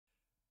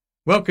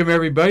Welcome,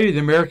 everybody, to the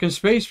American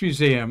Space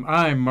Museum.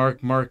 I'm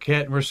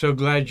Marquette, and we're so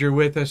glad you're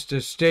with us to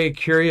stay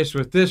curious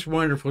with this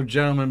wonderful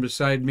gentleman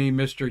beside me,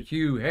 Mr.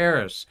 Hugh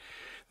Harris,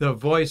 the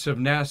voice of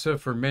NASA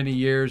for many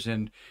years,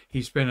 and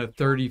he spent a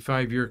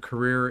 35-year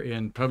career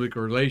in public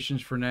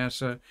relations for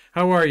NASA.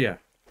 How are you?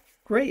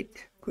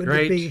 Great. Good to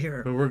Great. be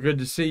here. Well, we're good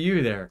to see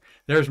you there.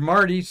 There's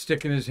Marty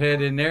sticking his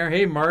head in there.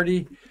 Hey,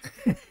 Marty.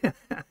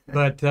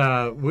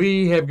 But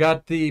we have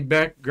got the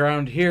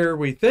background here,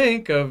 we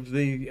think, of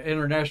the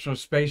International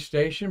Space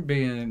Station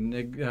being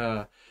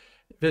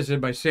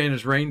visited by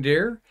Santa's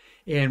reindeer.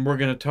 And we're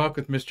going to talk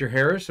with Mr.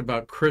 Harris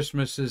about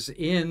Christmases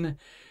in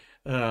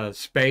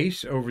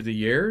space over the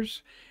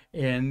years.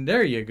 And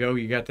there you go.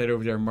 You got that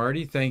over there,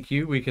 Marty. Thank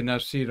you. We can now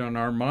see it on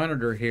our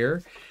monitor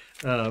here.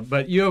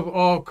 But you have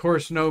all, of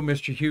course, know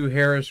Mr. Hugh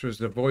Harris was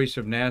the voice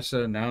of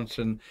NASA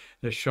announcing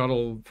the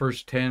shuttle,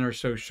 first 10 or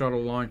so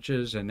shuttle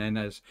launches, and then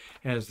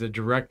as the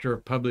director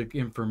of public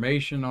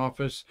information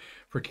office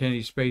for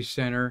Kennedy Space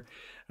Center.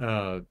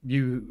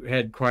 You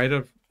had quite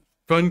a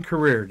fun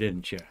career,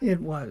 didn't you? It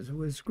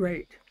was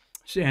great.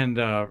 And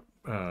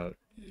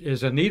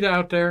is Anita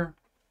out there?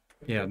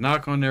 Yeah,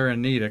 knock on there,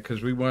 Anita,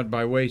 because we want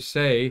by way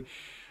say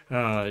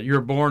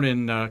you're born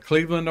in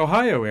Cleveland,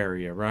 Ohio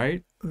area,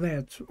 right?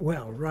 That's,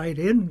 well, right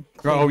in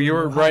Cleveland, oh, you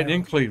were Ohio. right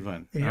in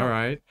Cleveland. Yeah. All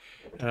right.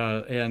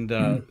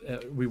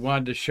 We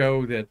wanted to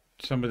show that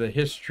some of the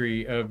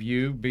history of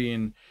you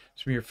being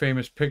some of your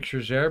famous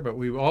pictures there, but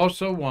we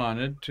also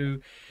wanted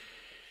to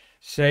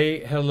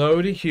say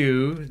hello to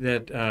Hugh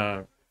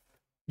that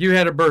you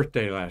had a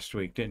birthday last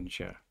week, didn't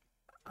you?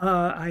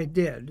 I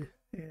did,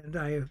 and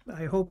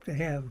I hope to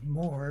have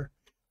more.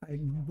 I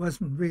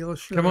wasn't real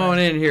sure. Come on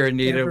in here,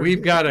 Anita.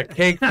 We've got a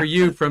cake for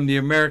you from the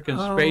American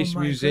Space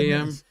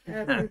Museum.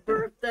 Goodness. Happy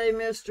birthday,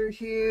 Mr.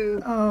 Hugh.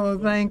 Oh,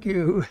 thank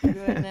you.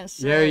 Goodness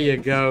There you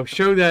sakes. go.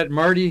 Show that,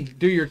 Marty.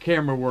 Do your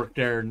camera work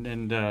there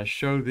and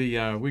show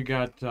the. We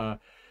got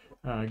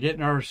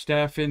getting our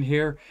staff in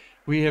here.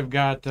 We have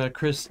got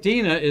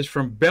Christina is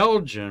from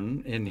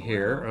Belgium in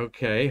here.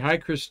 Okay. Hi,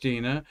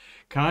 Christina.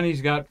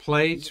 Connie's got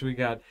plates. We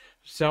got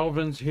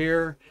Selvins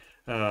here.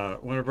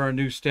 One of our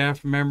new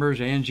staff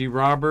members, Angie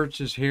Roberts,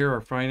 is here,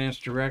 our finance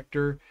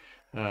director.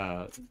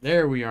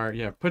 There we are.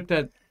 Yeah, put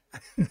that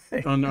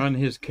on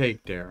his cake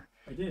there.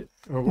 I did.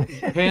 Or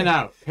pan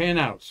out,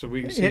 so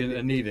we can see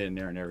Anita in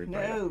there and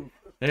everybody. No.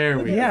 There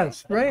we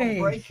Yes, Don't Ray.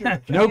 break your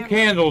go. No camera.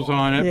 candles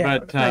on it, Yeah,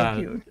 but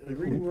thank you. It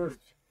really worked.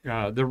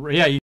 yeah.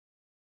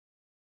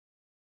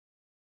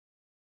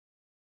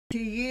 To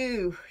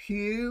you,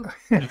 Hugh.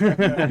 Happy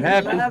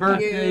Love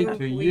birthday you.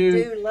 to We you.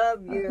 do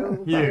love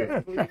you.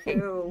 Hugh. We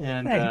do.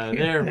 And Thank you.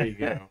 there we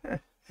go.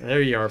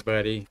 There you are,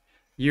 buddy.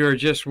 You are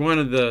just one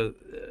of the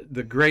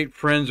great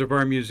friends of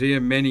our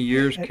museum. Many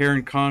years.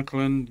 Karan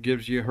Conklin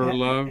gives you her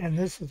love. And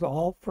this is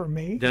all for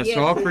me. That's Yes,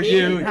 all for it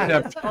you. is.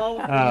 Except It's all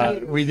for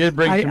you. we did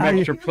bring some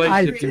extra plates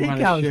I if you think want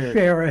to I'll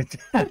share.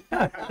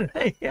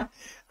 it. Yeah.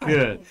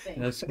 Good.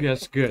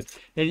 That's good.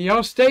 And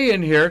y'all stay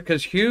in here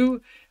because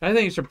Hugh, I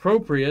think it's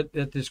appropriate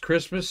that this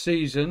Christmas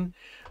season,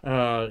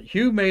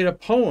 Hugh made a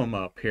poem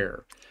up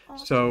here.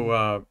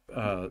 So,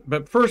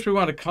 but first we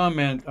want to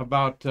comment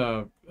about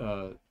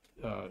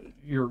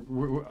your.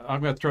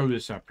 I'm going to throw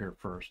this up here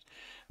first.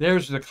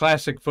 There's the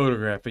classic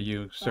photograph of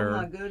you, Oh, sir.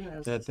 my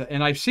goodness.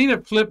 And I've seen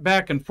it flip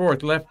back and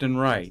forth, left and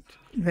right.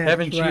 That's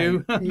Haven't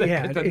you? right.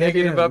 Yeah, the it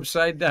negative is.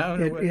 upside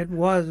down. It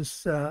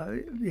was,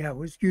 it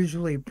was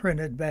usually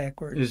printed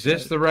backwards. Is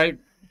this the right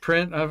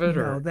print of it,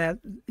 No, or?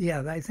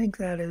 I think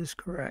that is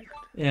correct.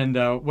 And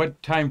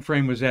what time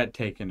frame was that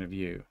taken of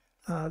you?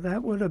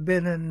 That would have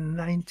been in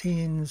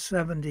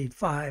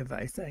 1975,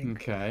 I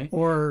think, Okay.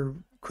 or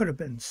could have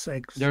been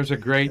six. There's a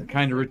great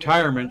kind of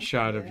retirement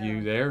shot of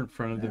you there in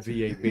front of the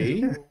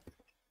VAB.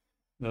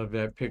 Love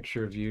that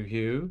picture of you,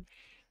 Hugh.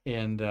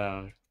 And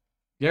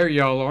there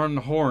y'all are on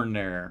the horn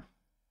there.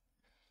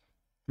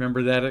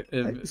 Remember that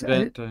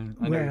event? I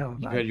know well,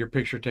 you've had your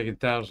picture taken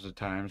thousands of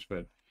times,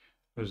 but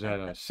was that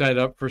a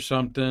setup for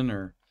something,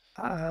 or?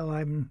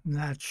 I'm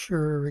not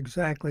sure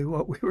exactly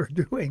what we were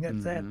doing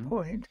at that Mhm.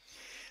 point.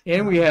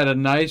 And we had a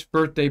nice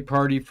birthday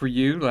party for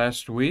you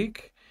last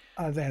week.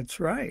 That's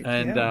right.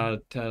 And yeah.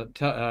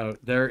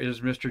 there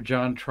is Mr.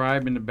 John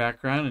Tribe in the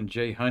background and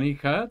Jay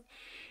Honeycutt.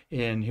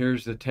 And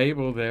here's the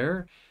table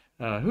there.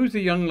 Who's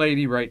the young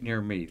lady right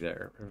near me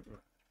there?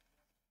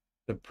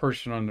 The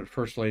person on the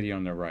first lady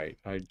on the right.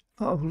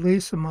 Oh,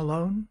 Lisa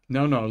Malone.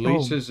 No,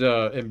 Lisa's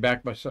in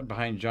back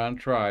behind John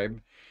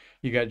Tribe.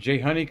 You got Jay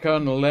Honeycutt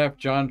on the left,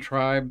 John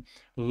Tribe,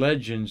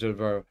 legends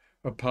of our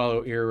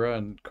Apollo era,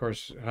 and of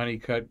course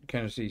Honeycutt,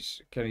 Kennedy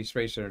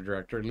Space Center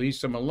director.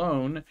 Lisa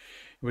Malone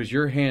was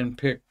your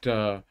hand-picked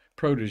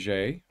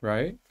protege,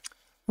 right?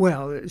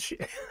 Well,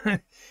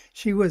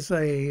 she was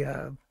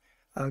a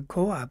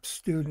co-op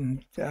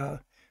student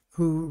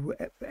who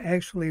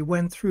actually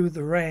went through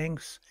the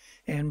ranks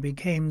and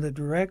became the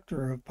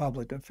director of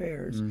public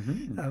affairs.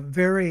 Mm-hmm. A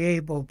very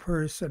able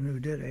person who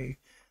did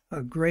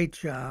a great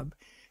job.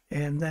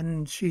 And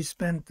then she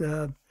spent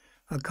a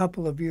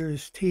couple of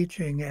years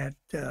teaching at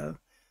the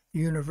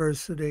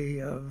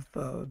University of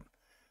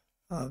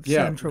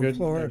Yeah, Central good,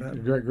 Florida.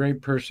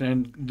 great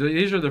person. And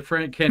these are the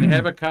friend Ken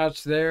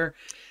Habacott's there.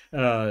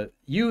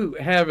 You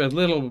have a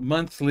little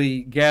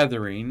monthly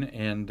gathering,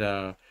 and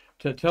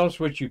tell us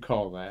what you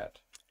call that.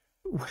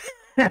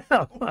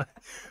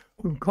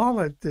 We call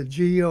it the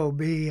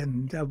GOB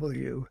and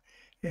W,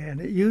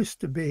 and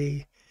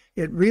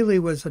it really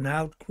was an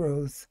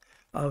outgrowth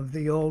of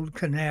the old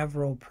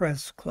Canaveral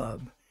Press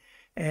Club.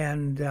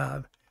 And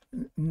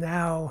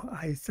now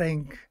I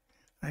think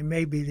I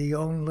may be the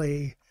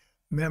only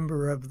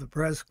member of the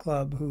press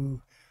club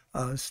who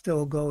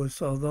still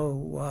goes,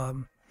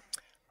 although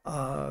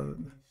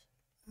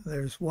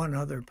there's one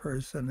other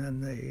person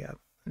and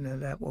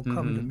that will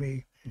come to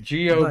me.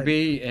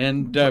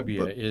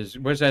 GOBNW is,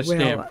 what does that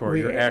stand for,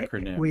 your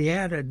acronym? We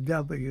added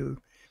W.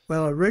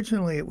 Well,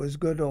 originally it was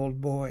Good Old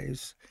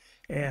Boys,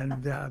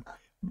 and and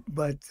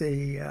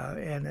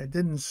it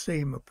didn't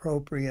seem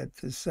appropriate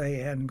to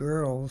say and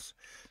girls,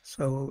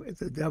 so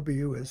the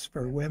W is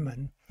for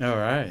women. All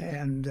right.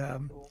 And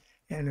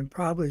it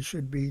probably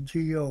should be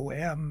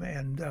GOM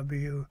and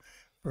W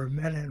for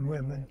men and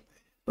women.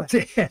 But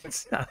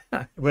it's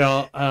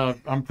well,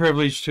 I'm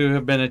privileged to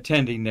have been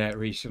attending that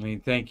recently.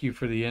 Thank you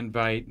for the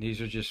invite.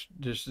 These are just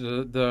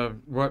the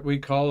what we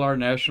call our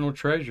national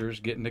treasures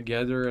getting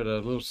together at a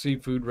little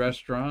seafood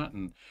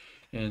restaurant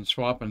and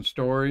swapping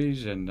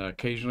stories, and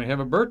occasionally have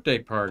a birthday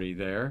party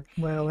there.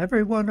 Well,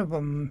 every one of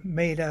them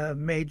made a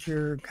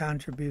major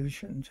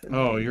contribution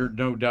to you're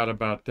no doubt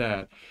about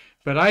that.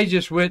 But I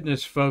just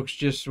witnessed, folks,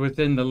 just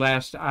within the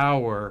last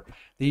hour,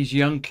 these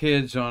young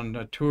kids on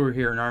a tour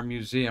here in our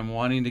museum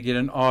wanting to get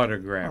an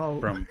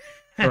autograph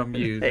from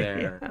you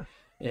there.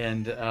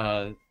 And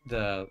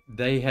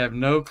they have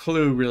no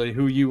clue really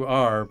who you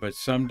are, but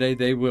someday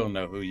they will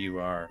know who you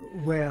are.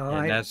 Well,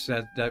 and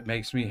that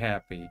makes me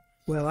happy.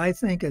 Well, I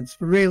think it's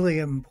really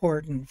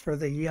important for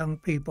the young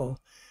people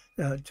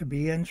to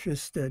be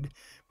interested,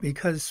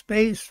 because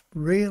space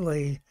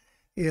really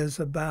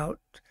is about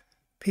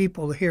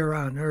people here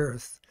on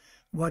Earth.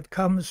 What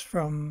comes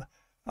from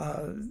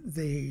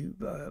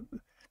the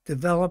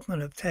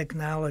development of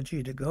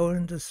technology to go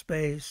into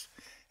space,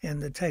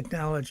 and the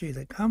technology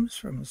that comes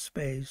from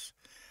space,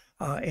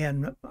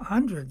 and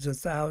hundreds of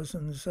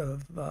thousands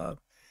of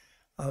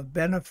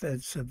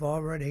benefits have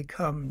already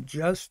come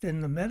just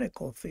in the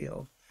medical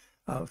field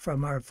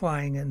from our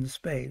flying in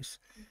space.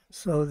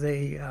 So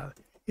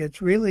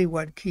it's really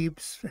what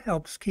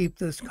helps keep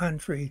this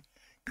country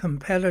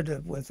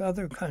competitive with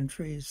other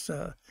countries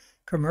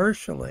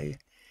commercially.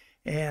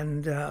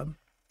 And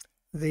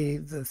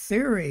the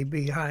theory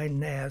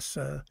behind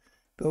NASA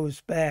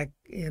goes back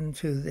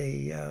into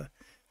the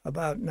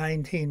about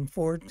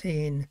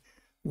 1914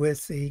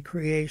 with the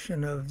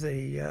creation of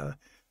the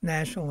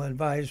National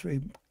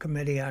Advisory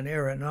Committee on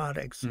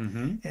Aeronautics.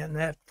 Mm-hmm. And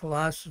that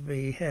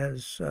philosophy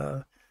has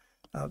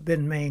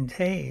been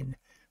maintained,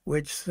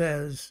 which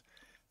says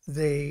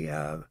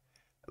the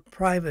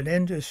private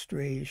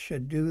industry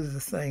should do the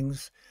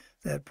things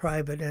that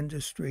private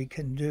industry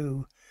can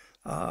do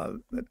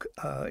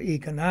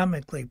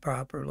economically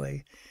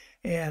properly,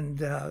 and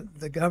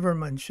the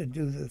government should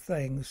do the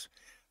things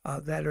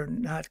that are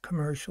not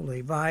commercially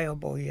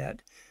viable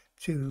yet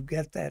to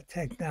get that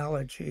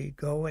technology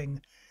going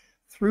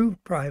through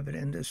private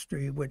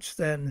industry, which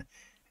then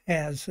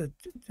has to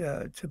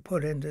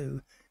put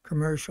into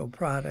commercial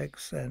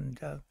products and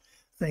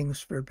things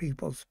for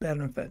people's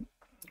benefit.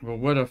 Well,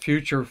 what a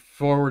future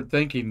forward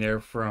thinking there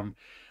from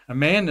a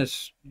man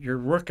you're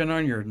working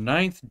on your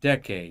 9th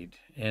decade,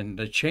 and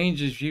the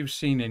changes you've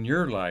seen in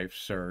your life,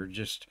 sir,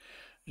 just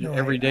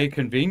everyday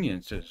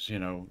conveniences,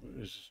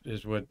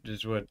 is what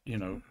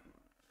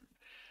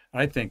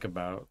I think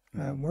about.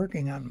 I'm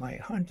working on my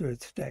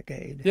 100th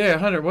decade. Yeah,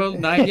 100. Well,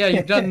 yeah,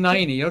 you've done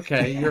 90.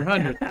 Okay, your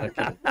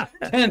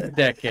 100th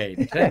decade.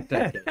 10th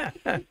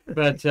decade.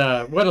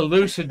 But what a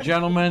lucid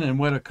gentleman, and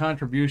what a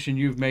contribution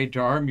you've made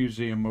to our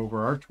museum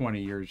over our 20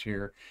 years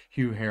here,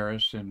 Hugh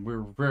Harris, and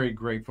we're very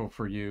grateful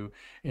for you.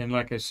 And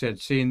like I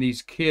said, seeing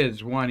these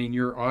kids wanting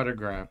your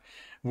autograph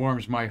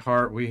warms my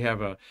heart. We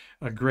have a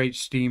great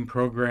STEAM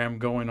program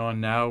going on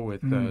now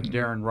with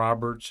Darren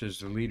Roberts is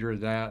the leader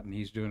of that, and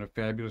he's doing a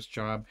fabulous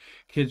job.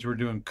 Kids were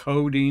doing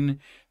coding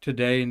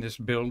today in this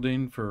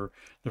building for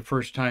the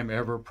first time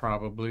ever,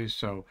 probably.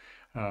 So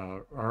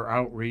our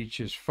outreach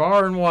is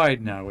far and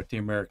wide now with the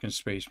American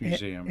Space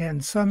Museum.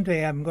 And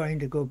someday I'm going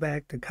to go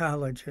back to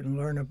college and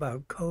learn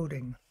about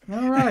coding.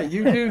 All right,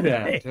 you do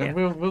that. Yeah.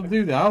 We'll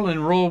do that. I'll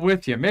enroll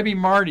with you. Maybe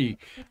Marty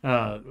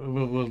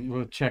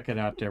we'll check it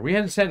out there. We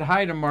hadn't said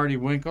hi to Marty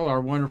Winkle, our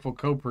wonderful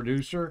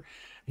co-producer.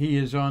 He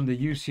is on the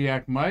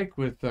UCAC mic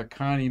with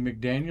Connie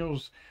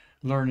McDaniels,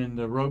 learning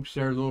the ropes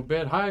there a little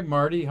bit. Hi,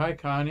 Marty. Hi,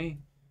 Connie.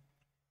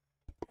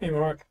 Hey,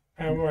 Mark.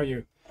 How are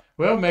you?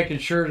 Well, making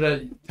sure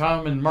that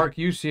Tom and Mark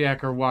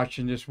Usiak are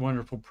watching this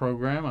wonderful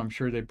program. I'm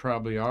sure they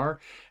probably are.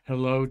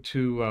 Hello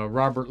to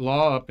Robert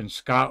Law up in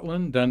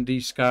Scotland,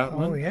 Dundee,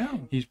 Scotland. Oh, yeah.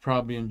 He's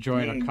probably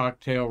enjoying a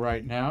cocktail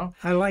right now.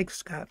 I like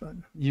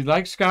Scotland. You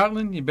like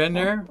Scotland? You been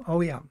there?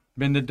 Oh, yeah.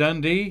 Been to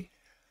Dundee?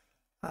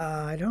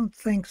 I don't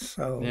think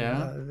so.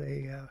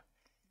 Yeah.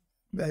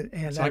 And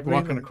It's I like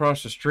walking really-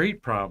 across the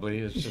street, probably.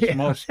 It's a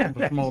Yeah.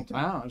 small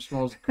town,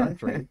 small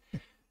country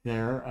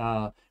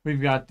there.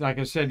 We've got, like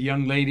I said, a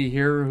young lady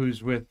here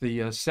who's with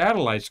the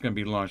satellite's going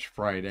to be launched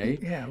Friday.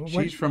 Yeah, what-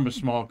 She's from a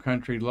small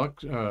country,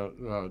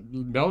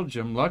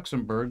 Belgium,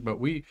 Luxembourg, but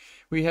we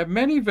have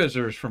many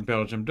visitors from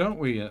Belgium, don't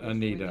we,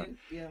 Anita?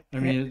 Yeah. I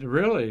mean,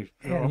 really,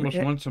 and- almost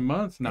and- once a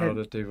month now and-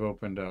 that they've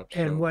opened up.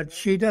 And so. what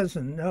she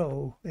doesn't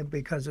know, and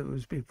because it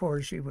was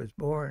before she was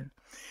born,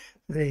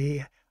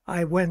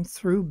 I went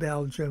through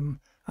Belgium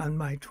on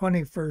my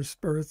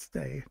 21st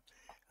birthday.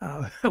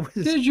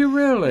 Did you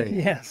really?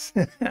 Yes.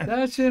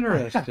 That's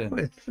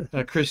interesting.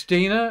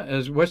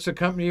 Christina, what's the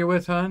company you're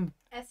with, hon?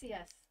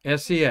 SES.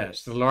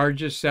 SES, the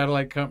largest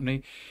satellite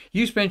company.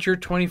 You spent your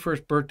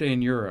 21st birthday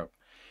in Europe.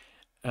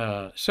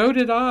 So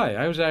did I.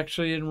 I was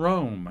actually in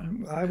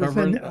Rome. I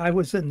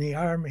was in the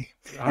army.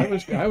 I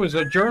was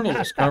a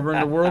journalist covering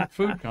the World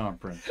Food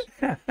Conference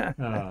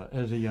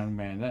as a young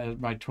man. That was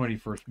my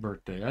 21st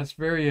birthday. That's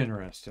very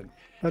interesting.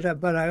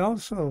 But I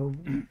also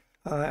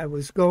I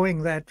was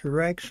going that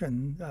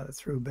direction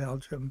through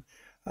Belgium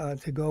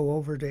to go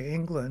over to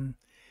England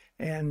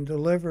and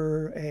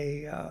deliver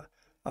a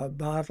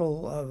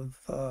bottle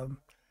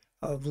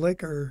of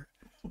liquor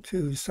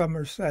to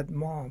Somerset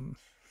Maugham.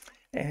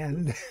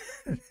 And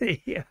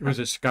Was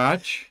it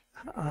Scotch?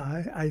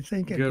 I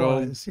think it Good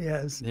old- was,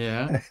 yes.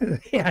 Yeah.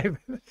 Yeah,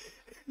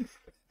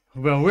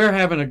 Well, we're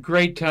having a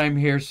great time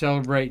here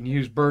celebrating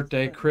Hugh's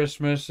birthday,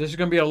 Christmas. This is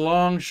going to be a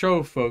long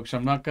show, folks.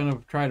 I'm not going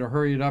to try to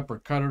hurry it up or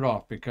cut it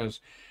off because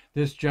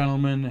this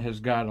gentleman has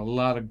got a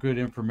lot of good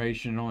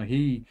information only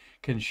he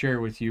can share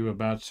with you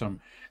about some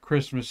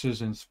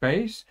Christmases in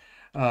space.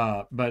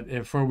 But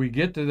before we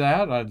get to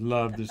that, I'd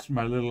love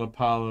my little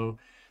Apollo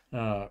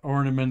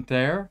ornament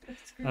there.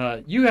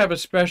 You have a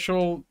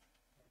special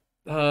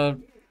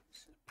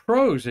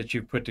prose that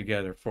you put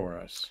together for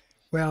us.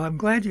 well, I'm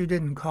glad you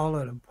didn't call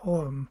it a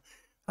poem.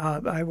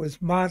 I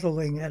was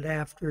modeling it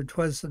after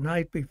 'Twas the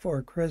Night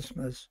Before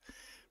Christmas,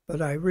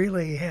 but I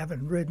really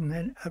haven't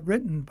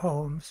written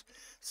poems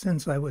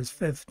since I was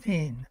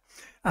 15.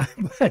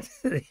 But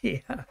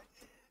yeah.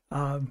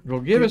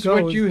 Well, give it us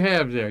what goes- you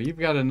have there. You've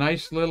got a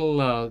nice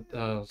little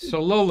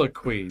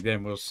soliloquy,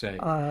 then we'll say.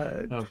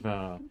 Of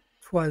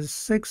 'Twas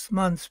 6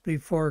 months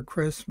before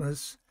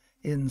Christmas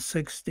in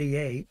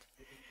 '68,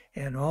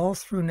 and all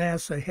through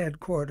NASA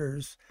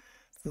headquarters,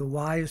 the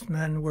wise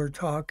men were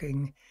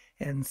talking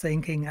and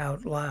thinking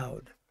out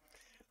loud.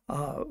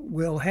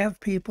 We'll have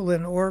people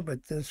in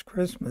orbit this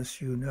Christmas,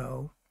 you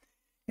know,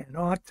 and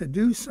ought to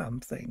do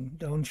something.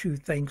 Don't you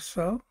think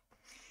so?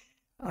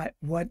 But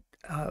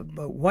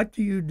what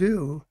do you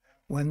do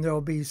when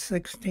there'll be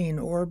 16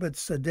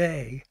 orbits a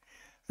day?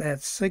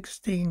 That's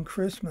 16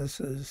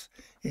 Christmases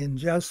in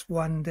just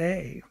one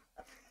day.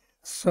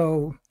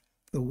 So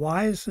the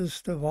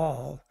wisest of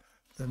all,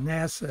 the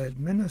NASA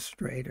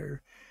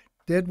administrator,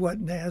 did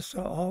what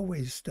NASA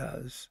always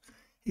does.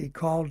 He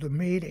called a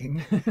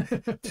meeting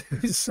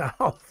to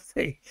solve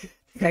the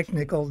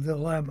technical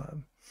dilemma.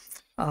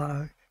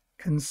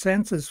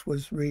 Consensus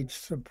was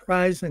reached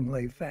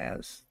surprisingly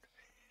fast.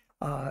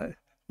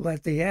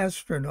 Let the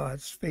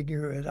astronauts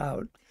figure it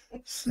out,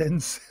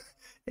 since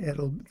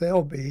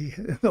they'll be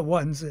the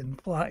ones in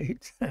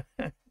flight.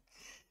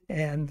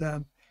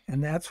 And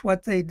that's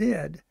what they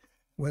did,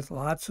 with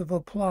lots of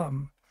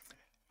aplomb.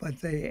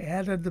 But they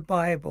added the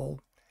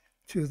Bible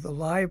to the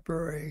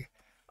library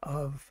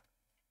of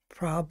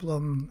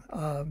problem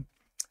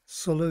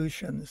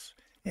solutions.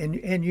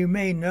 And you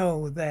may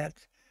know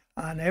that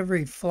on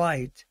every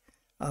flight,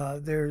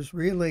 there's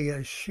really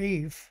a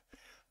sheaf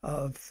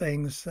of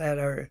things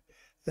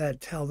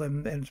that tell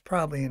them, and it's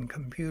probably in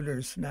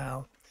computers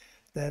now,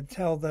 that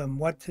tell them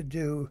what to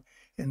do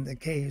in the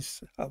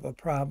case of a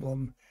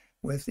problem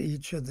with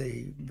each of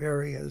the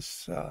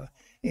various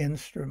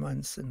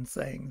instruments and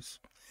things.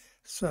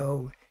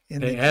 So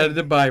they added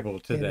the Bible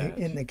to that.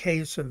 In the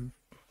case of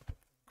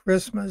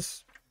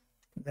Christmas,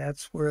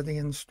 that's where the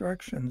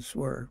instructions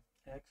were.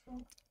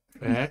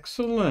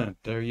 Excellent.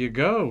 There you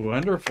go.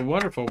 Wonderful,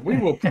 wonderful. We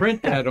will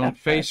print that on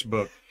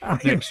Facebook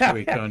next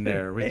week on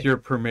there, with your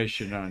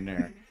permission on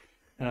there.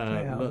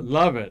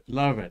 Love it,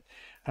 love it.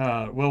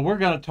 Well, we're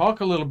going to talk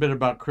a little bit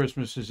about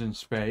Christmases in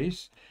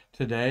space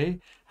today.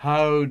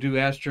 How do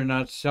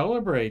astronauts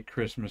celebrate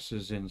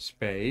Christmases in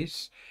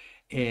space?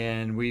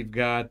 And we've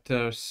got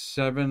 7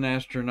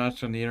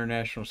 astronauts on the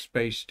International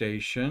Space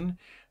Station.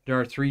 There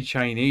are 3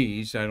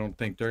 Chinese. I don't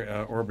think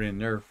they're orbiting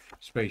their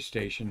space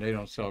station. They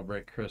don't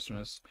celebrate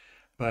Christmas.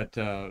 But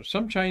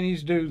some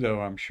Chinese do, though,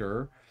 I'm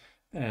sure.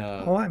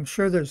 I'm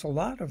sure there's a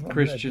lot of them.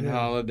 Christian that do.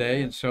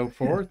 holiday and so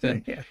forth.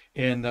 And Yeah.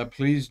 and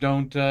please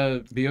don't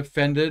be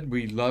offended.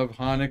 We love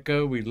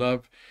Hanukkah. We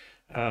love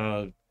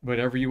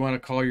whatever you want to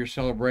call your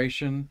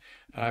celebration.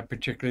 I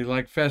particularly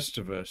like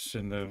Festivus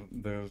and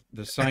the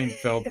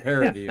Seinfeld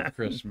parody of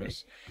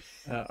Christmas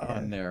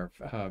on there.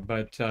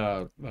 But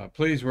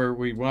please,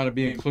 we want to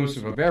be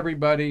inclusive of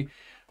everybody.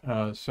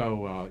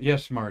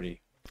 Yes,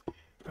 Marty.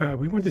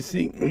 We went to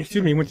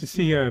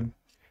see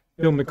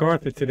Bill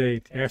MacArthur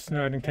today,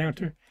 Astronaut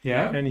Encounter.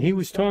 Yeah. and he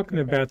was talking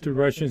about the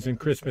Russians and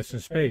Christmas in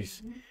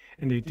space.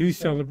 And they do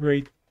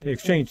celebrate, they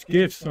exchange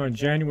gifts on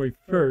January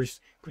 1st,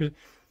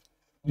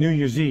 New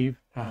Year's Eve,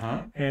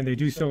 Uh-huh. and they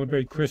do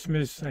celebrate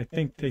Christmas, I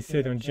think they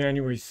said on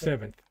January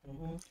 7th.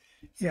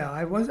 Yeah,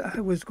 I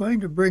was going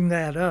to bring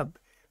that up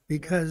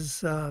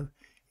because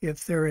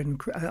if they're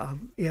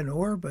in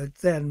orbit,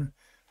 then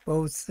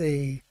both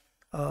the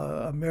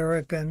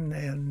American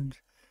and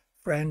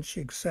French,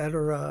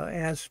 etc.,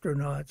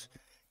 astronauts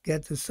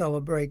get to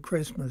celebrate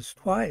Christmas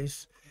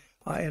twice,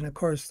 and of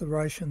course the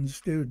Russians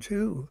do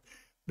too,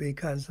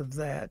 because of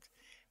that.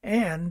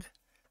 And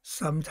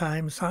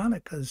sometimes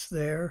Hanukkah's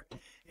there,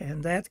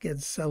 and that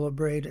gets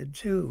celebrated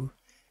too,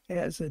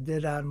 as it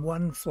did on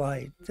one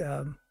flight.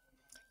 And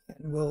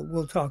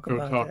we'll talk We'll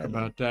about talk that.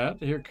 about that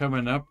here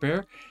coming up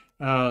there.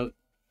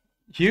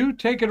 Hugh,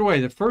 take it away.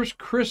 The first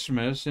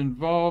Christmas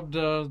involved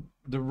the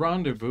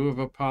rendezvous of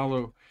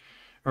Apollo,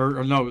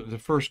 or no, the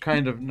first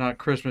kind of not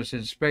Christmas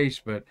in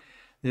space, but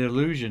the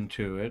allusion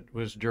to it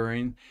was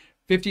during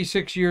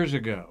 56 years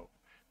ago.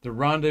 The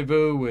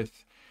rendezvous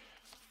with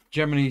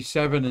Gemini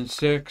 7 and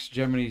 6.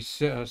 Gemini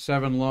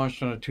 7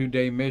 launched on a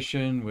 2-day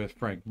mission with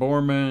Frank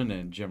Borman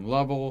and Jim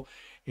Lovell.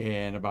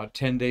 And about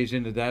 10 days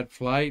into that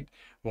flight,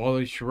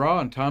 Wally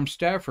Schirra and Tom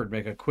Stafford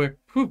make a quick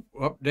poop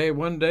up day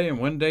 1 day and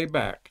 1 day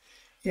back.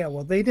 Yeah,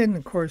 well, they didn't,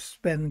 of course,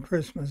 spend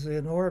Christmas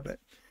in orbit,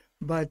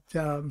 but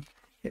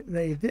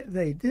they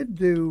did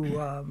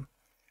do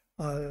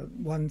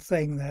one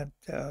thing that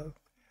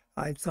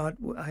I thought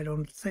I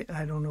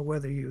don't know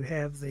whether you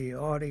have the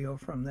audio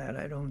from that.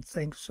 I don't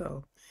think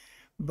so,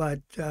 but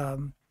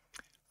during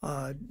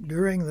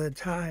the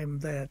time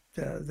that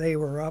they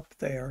were up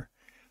there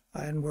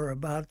and were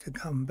about to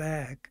come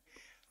back,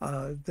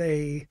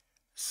 they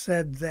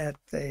said that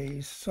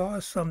they saw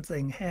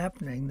something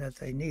happening that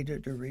they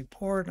needed to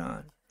report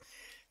on,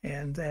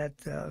 and that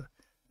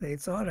they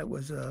thought it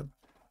was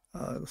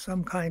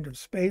some kind of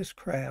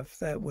spacecraft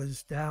that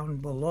was down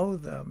below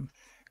them,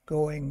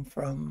 going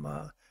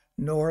from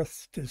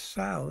north to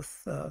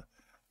south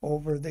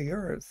over the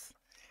Earth.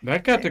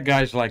 That got the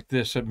guys like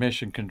this at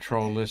Mission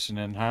Control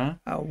listening, huh?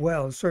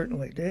 Well, it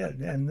certainly did,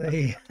 and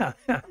they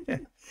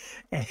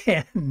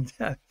and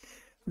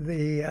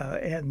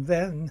and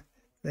then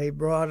they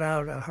brought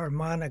out a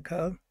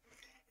harmonica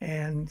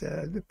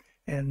and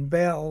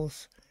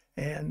bells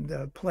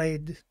and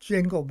played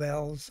jingle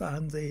bells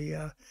on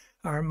the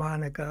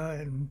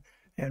harmonica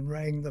and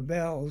rang the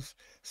bells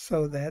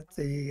so that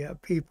the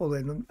people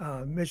in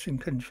Mission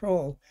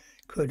Control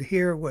could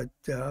hear what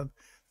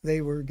they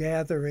were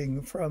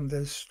gathering from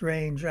this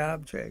strange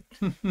object.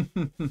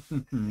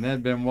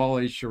 That'd been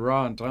Wally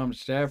Schirra and Tom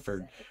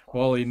Stafford.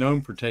 Wally known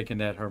for taking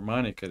that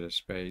harmonica to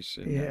space.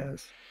 And,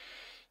 Yes.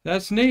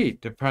 that's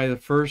neat. They're probably the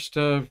first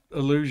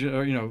illusion,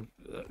 or,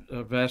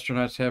 of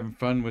astronauts having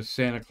fun with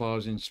Santa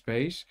Claus in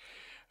space.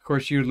 Of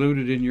course, you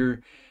alluded in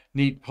your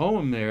neat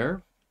poem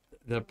there,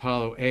 the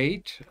Apollo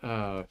 8,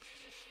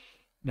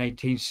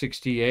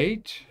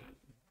 1968.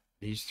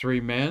 These three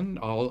men,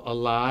 all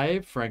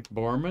alive. Frank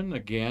Borman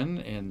again,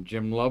 and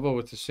Jim Lovell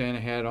with the Santa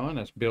hat on.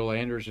 That's Bill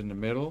Anders in the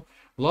middle.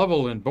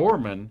 Lovell and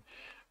Borman,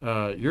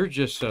 you're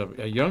just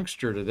a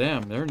youngster to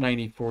them. They're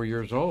 94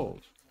 years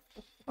old.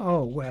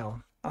 Oh,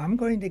 well, I'm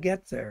going to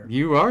get there.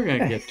 You are going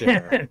to get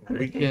there.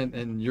 We can,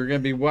 and you're going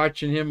to be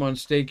watching him on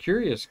Stay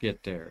Curious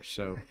get there.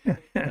 So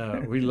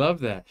we love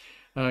that.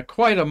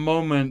 Quite a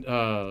moment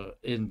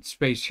in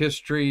space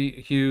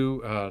history.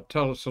 Hugh,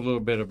 tell us a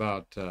little bit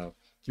about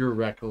your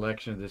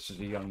recollection of this as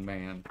a young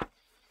man.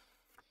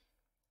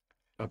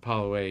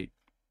 Apollo 8.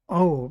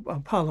 Oh,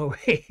 Apollo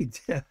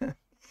 8.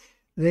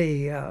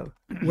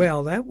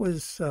 Well, that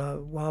was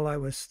while I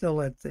was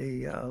still at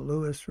the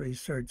Lewis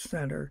Research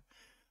Center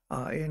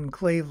in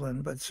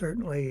Cleveland, but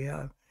certainly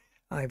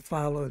I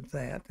followed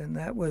that, and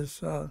that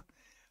was a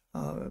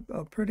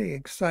pretty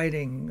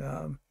exciting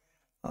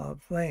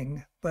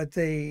thing. But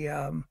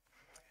there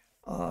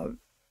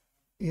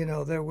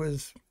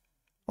was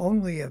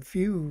only a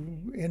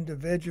few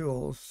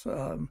individuals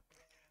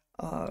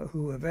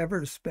who have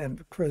ever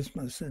spent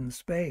Christmas in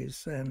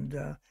space,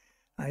 and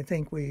I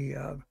think we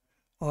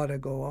ought to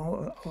go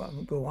on.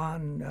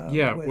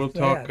 Yeah, with we'll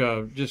that.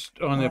 talk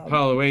just on the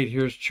Apollo 8.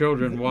 Here's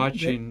children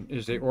watching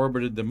as they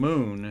orbited the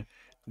moon.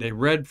 They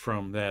read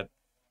from that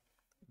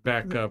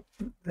backup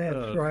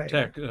That's right.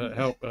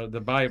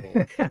 the Bible,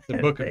 the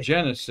book of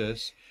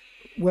Genesis.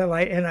 Well,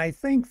 I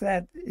think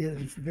that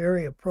is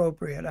very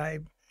appropriate.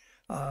 I've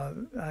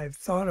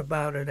thought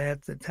about it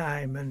at the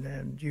time,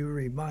 and you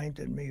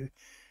reminded me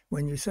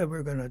when you said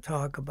we're going to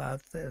talk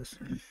about this.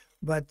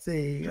 But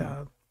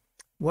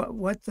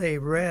what they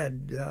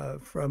read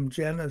from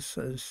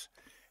Genesis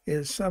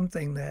is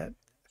something that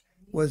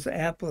was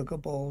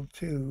applicable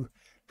to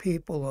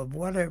people of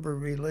whatever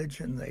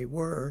religion they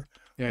were,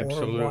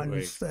 Absolutely. or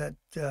ones that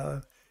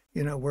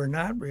were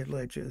not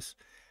religious,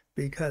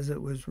 because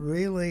it was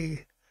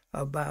really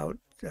about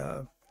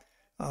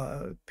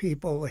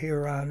people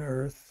here on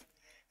Earth.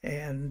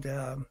 And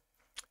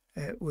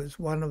it was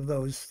one of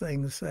those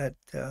things that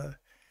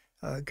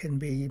can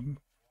be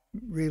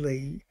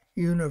really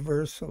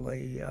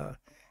universally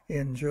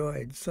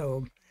enjoyed.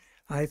 So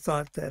I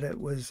thought that it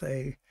was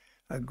a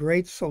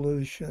great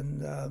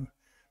solution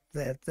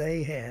that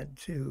they had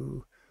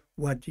to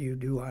what do you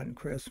do on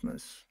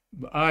Christmas.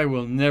 I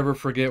will never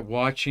forget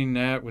watching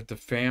that with the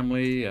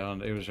family.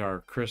 It was our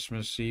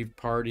Christmas Eve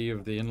party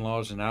of the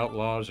in-laws and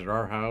outlaws at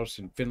our house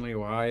in Findlay,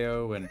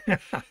 Ohio, and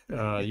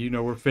you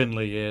know where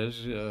Findlay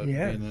is,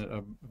 Yes. being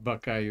a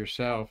Buckeye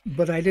yourself.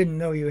 But I didn't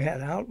know you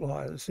had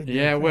outlaws. In your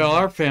Yeah, well,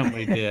 family. our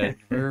family did.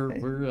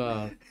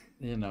 We're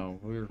you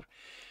know,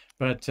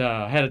 but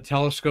had a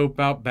telescope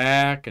out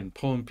back and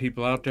pulling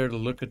people out there to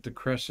look at the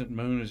crescent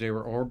moon as they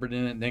were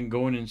orbiting it, and then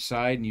going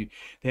inside, and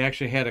they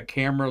actually had a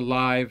camera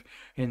live,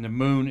 and the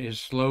moon is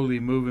slowly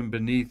moving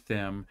beneath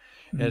them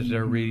as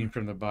they're reading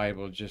from the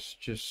Bible.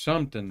 Just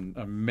something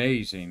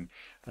amazing.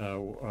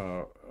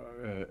 That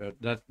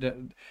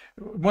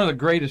one of the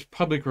greatest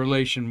public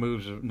relation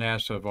moves of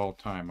NASA of all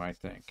time, I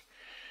think.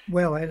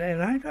 Well,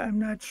 I'm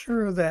not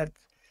sure that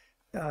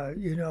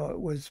it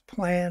was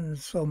planned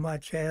so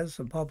much as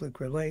a public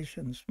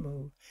relations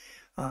move.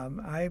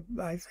 I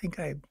think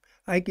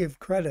I give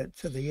credit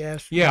to the Yeah,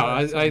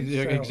 astronauts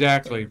themselves.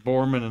 exactly.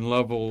 Borman and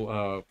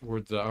Lovell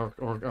were the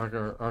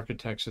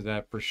architects of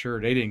that for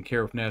sure. They didn't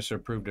care if NASA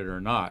approved it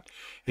or not.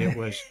 It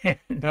was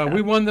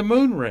we won the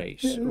moon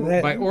race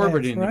by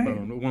orbiting that's the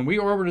right. moon. When we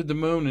orbited the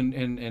moon,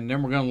 and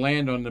then we're going to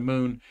land on the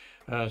moon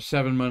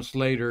 7 months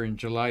later in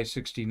July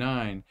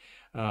 '69.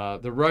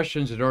 The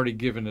Russians had already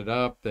given it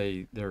up.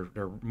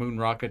 Their moon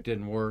rocket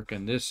didn't work,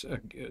 and this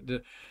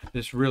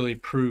really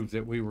proved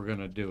that we were going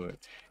to do it.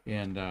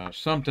 And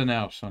something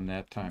else on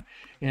that time.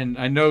 And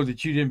I know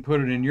that you didn't put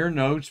it in your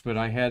notes, but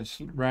I had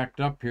racked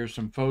up here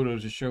some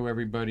photos to show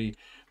everybody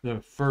the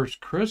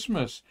first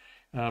Christmas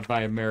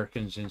by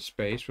Americans in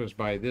space was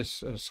by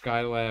this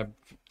Skylab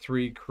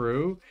 3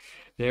 crew.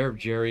 There,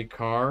 Jerry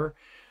Carr.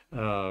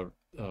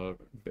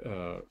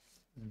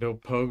 Bill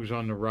Pogue's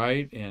on the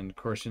right, and of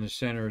course in the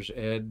center is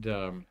Ed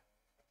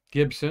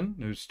Gibson,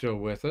 who's still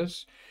with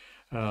us.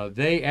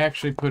 They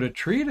actually put a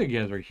tree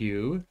together,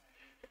 Hugh.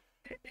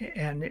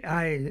 And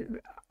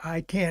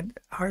I can't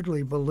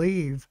hardly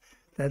believe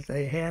that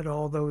they had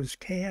all those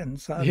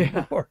cans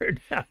on board.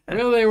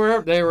 Well, they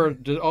were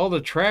all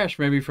the trash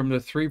maybe from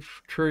the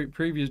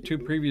two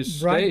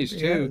previous Right, stays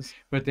too, yes.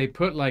 but they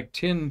put like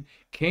 10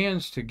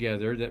 cans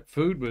together that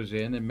food was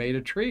in and made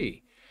a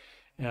tree.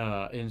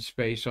 In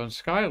space on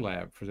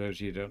Skylab, for those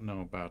of you who don't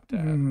know about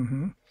that.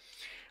 Mm-hmm.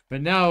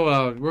 But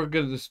now we're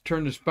going to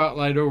turn the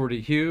spotlight over to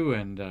Hugh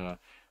and NASA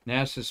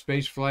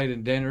spaceflight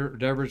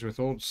endeavors with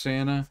Old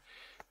Santa.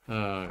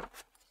 And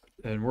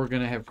we're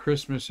going to have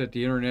Christmas at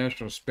the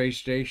International Space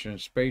Station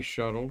and space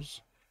shuttles.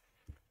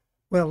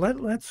 Well,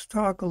 let's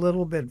talk a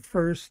little bit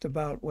first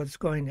about what's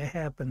going to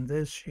happen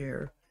this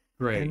year.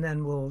 Great. And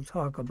then we'll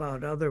talk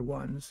about other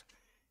ones.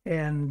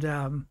 And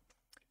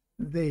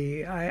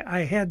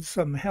I had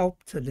some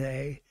help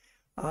today.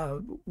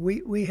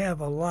 We have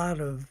a lot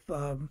of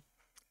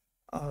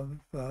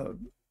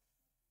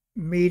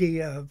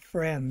media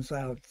friends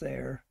out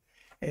there,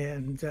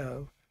 and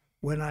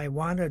when I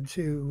wanted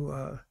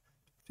to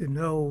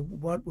know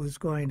what was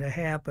going to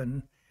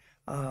happen,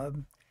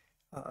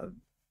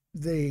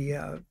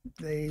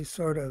 they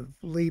sort of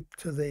leaped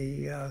to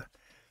the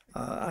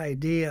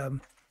idea,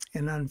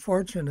 and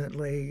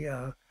unfortunately,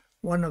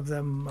 one of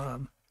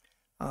them.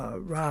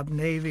 Rob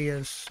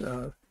Navius,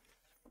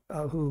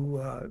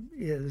 who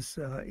is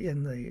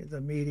in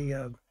the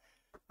media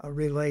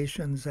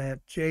relations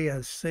at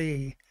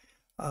JSC,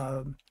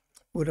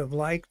 would have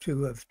liked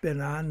to have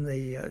been on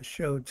the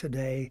show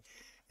today,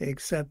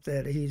 except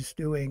that he's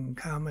doing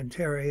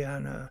commentary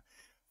on a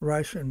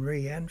Russian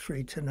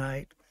re-entry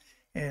tonight,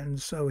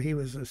 and so he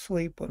was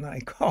asleep when I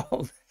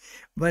called.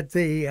 But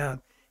in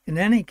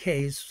any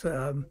case,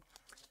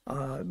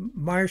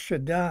 Marcia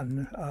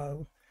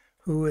Dunn,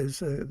 who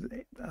is a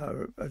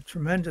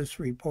tremendous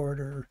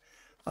reporter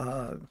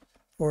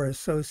for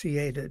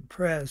Associated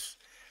Press,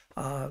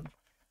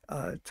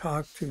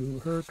 talked to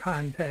her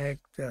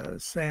contact,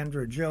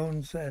 Sandra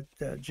Jones at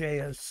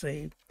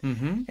JSC,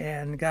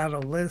 and got a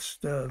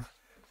list of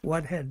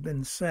what had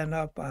been sent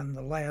up on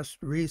the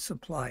last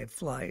resupply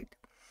flight.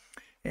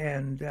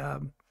 And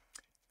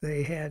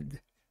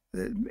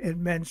it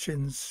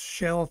mentions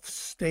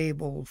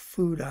shelf-stable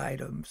food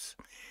items.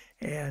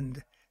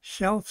 And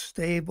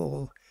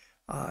shelf-stable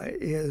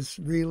is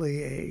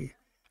really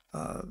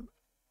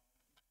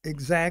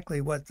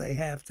exactly what they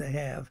have to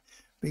have,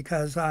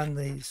 because on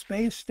the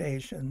space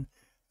station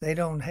they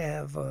don't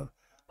have a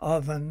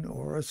oven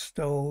or a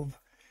stove,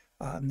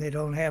 they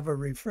don't have a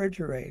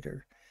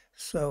refrigerator,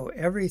 so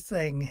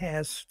everything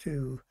has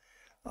to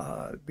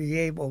be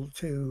able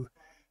to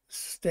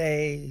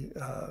stay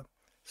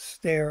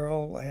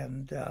sterile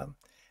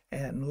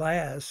and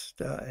last,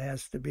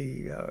 has to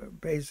be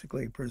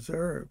basically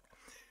preserved.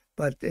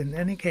 But in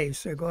any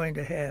case, they're going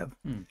to have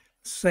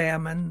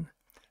salmon,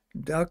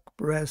 duck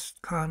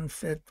breast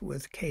confit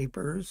with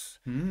capers.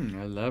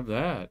 I love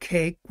that.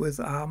 Cake with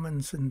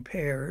almonds and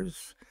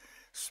pears,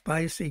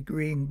 spicy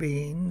green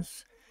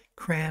beans,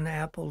 cran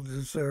apple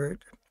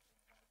dessert,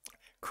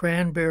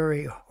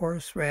 cranberry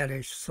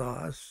horseradish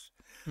sauce,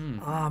 Hmm.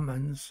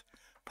 almonds,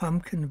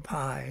 pumpkin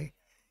pie,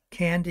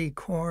 candy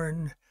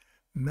corn,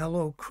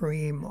 mellow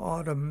cream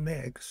autumn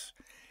mix,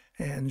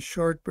 and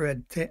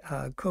shortbread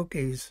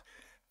cookies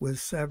with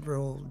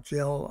several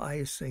gel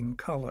icing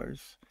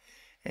colors.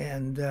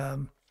 And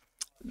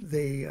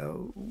the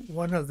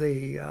one of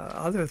the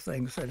other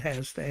things that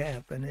has to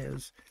happen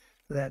is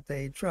that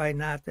they try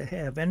not to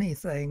have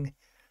anything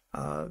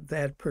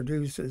that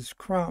produces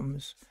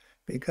crumbs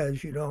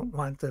because you don't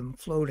want them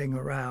floating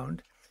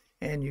around,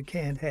 and you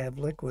can't have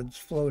liquids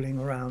floating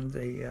around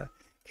the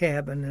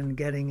cabin and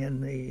getting in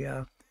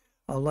the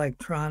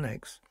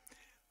electronics.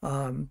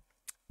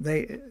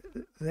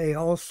 They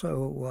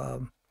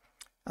also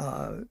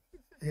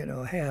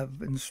have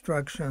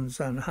instructions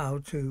on how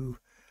to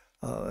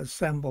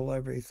assemble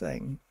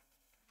everything.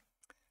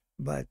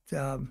 But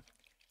Well,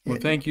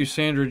 thank you,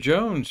 Sandra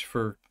Jones,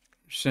 for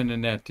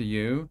sending that to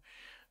you.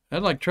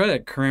 I'd like to try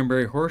that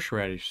cranberry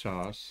horseradish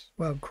sauce.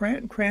 well,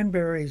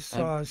 cranberry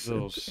sauce a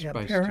little spice to it.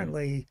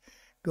 apparently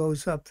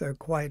goes up there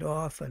quite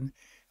often.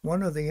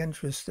 One of the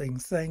interesting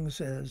things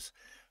is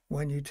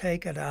when you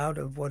take it out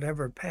of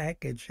whatever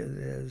package it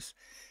is,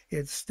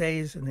 it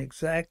stays in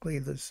exactly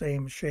the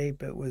same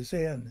shape it was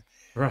in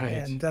Right.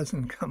 and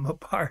doesn't come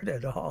apart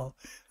at all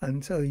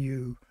until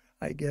you,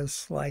 I guess,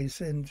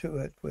 slice into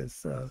it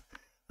with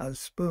a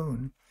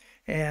spoon.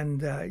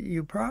 And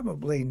you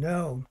probably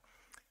know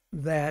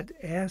that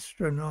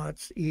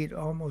astronauts eat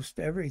almost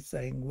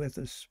everything with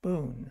a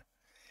spoon.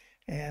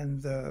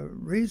 And the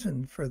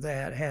reason for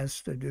that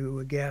has to do,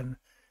 again,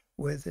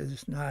 with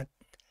is not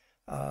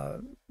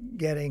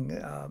getting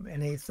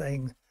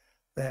anything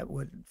that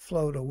would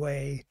float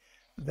away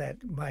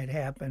that might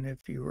happen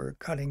if you were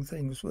cutting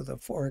things with a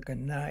fork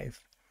and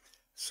knife.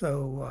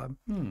 So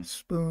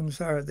spoons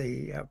are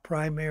the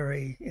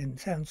primary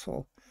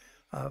utensil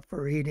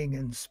for eating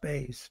in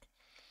space,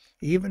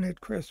 even at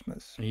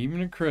Christmas.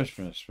 Even at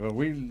Christmas. Well,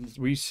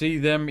 we see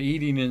them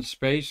eating in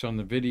space on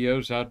the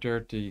videos out there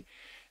at the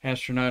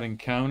astronaut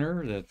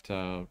encounter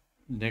that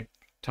Nick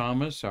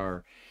Thomas,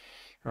 our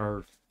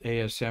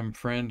ASM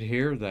friend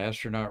here, the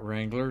astronaut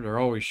wrangler, they're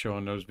always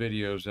showing those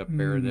videos up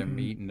there of them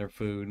eating their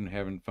food and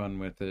having fun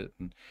with it.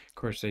 And of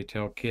course, they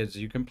tell kids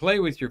you can play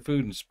with your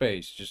food in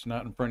space, just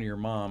not in front of your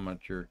mom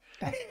at your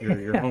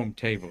home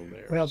table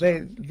there. Well,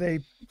 So, they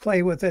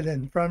play with it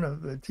in front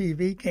of the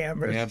TV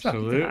cameras.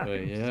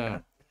 absolutely, sometimes. yeah.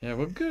 Yeah,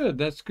 well, good.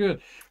 That's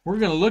good. We're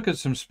going to look at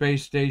some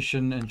space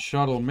station and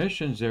shuttle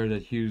missions there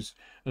that Hugh's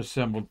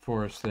assembled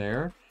for us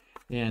there,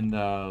 and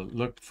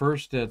look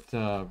first at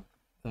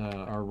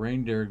our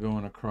reindeer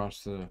going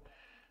across the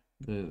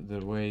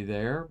way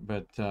there.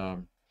 But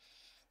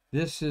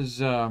this is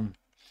one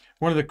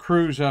of the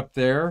crews up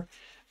there.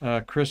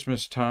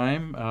 Christmas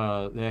time.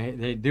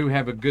 They do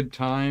have a good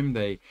time.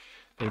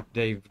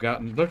 They've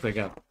gotten they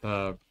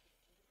got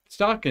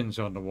stockings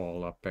on the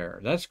wall up there.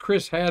 That's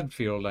Chris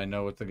Hadfield, I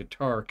know, with the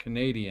guitar,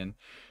 Canadian.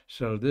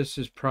 So this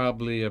is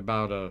probably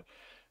about a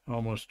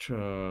almost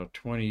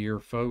 20-year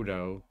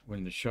photo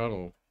when the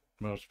shuttle,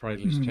 well, it's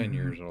probably at least 10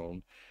 years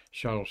old.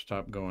 Shuttle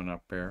stopped going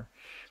up there.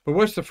 But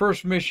what's the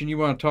first mission you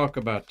want to talk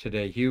about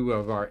today, Hugh,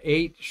 of our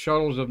 8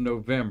 shuttles of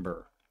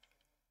November?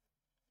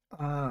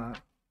 Well,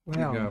 You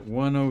got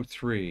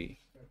 103.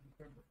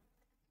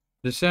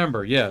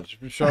 December, yeah.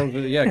 Shuttles,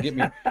 yeah, get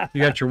me.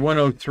 You got your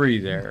 103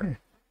 there.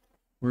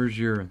 Where's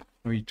your,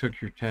 oh, you took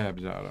your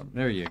tabs out of them.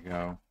 There you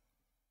go.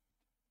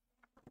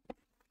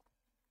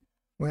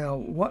 well,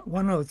 what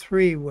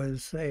 103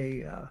 was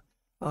a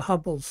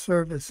Hubble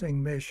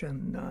servicing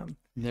mission,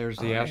 There's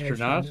the as you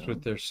astronauts know.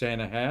 with their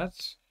Santa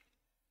hats.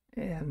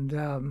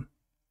 and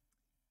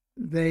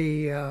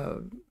they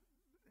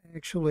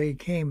actually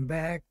came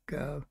back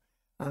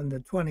on the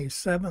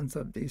 27th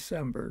of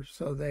December,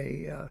 so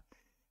they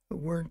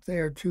weren't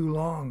there too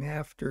long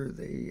after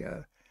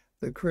the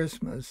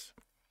Christmas.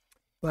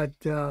 But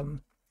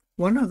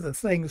one of the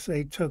things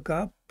they took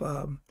up,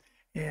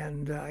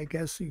 and I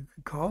guess you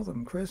could call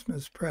them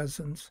Christmas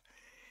presents,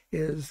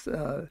 is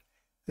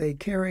they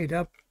carried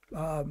up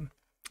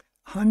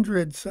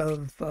hundreds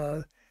of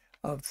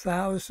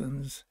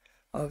thousands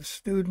of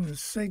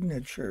students'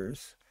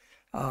 signatures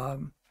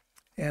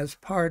as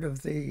part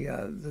of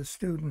the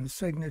student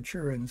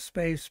signature in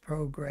space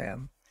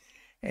program,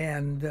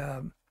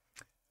 and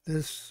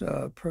this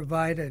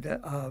provided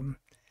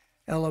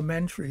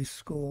elementary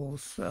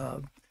schools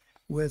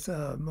with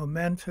a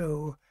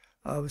memento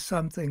of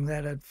something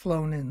that had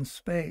flown in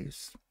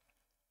space.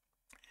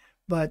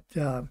 But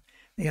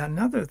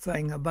another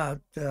thing about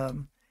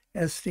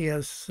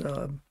STS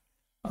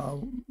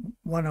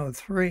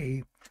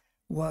 103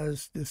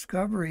 was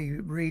Discovery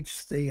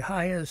reached the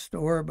highest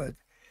orbit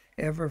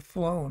ever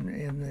flown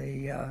in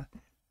the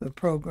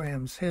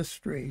program's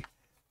history,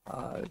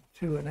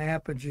 to an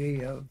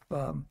apogee of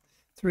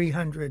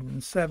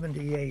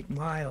 378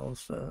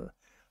 miles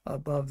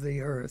above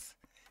the Earth,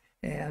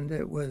 and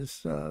it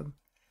was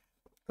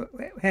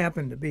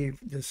happened to be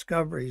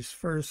Discovery's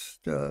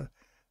first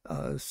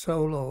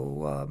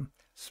solo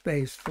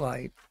space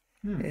flight,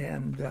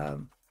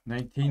 and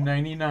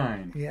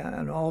 1999. Yeah,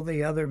 and all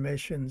the other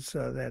missions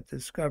that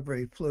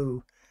Discovery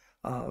flew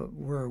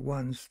were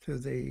ones to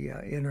the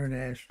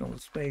International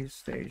Space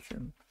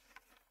Station.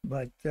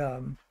 But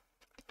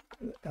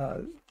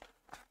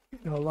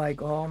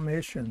like all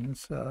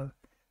missions,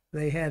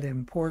 they had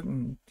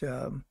important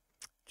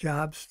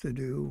jobs to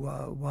do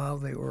while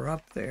they were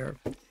up there,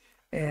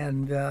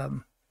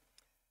 and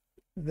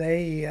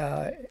they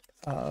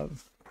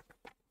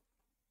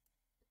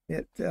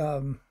it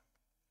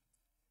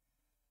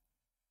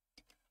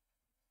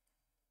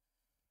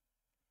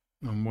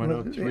On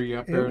 103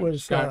 up it there,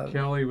 was, Scott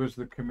Kelly was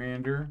the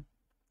commander.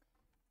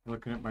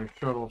 Looking at my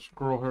shuttle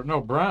scroll here.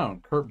 No, Brown.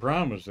 Kurt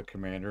Brown was the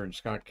commander, and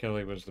Scott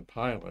Kelly was the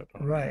pilot.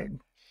 right.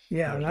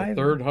 Yeah, It was and the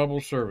third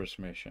Hubble service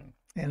mission.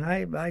 And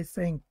I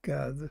think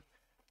the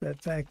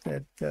fact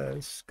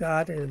that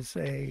Scott is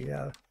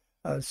a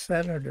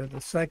senator,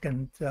 the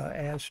second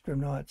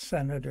astronaut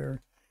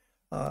senator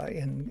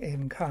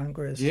in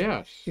Congress,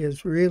 Yes.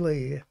 is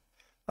really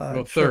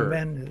Well, third.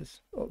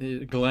 tremendous.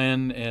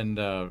 Glenn and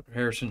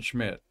Harrison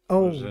Schmidt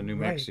Oh, was in New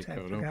right, Mexico. I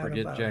Don't forgot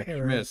forget about Jack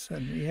Harris, Schmidt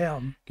and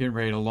yeah, getting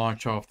ready to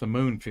launch off the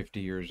moon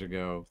 50 years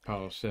ago,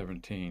 Apollo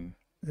 17.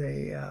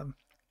 they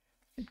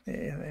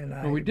and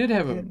I Well, we did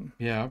have did-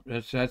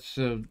 that's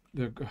the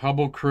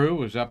Hubble crew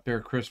was up there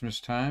Christmas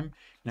time,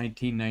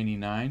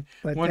 1999.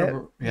 But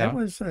Wonder- that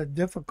was a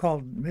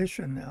difficult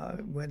mission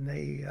when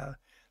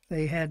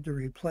they had to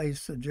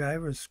replace the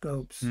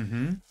gyroscopes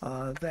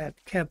Mm-hmm. that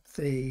kept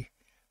the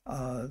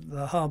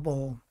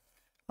Hubble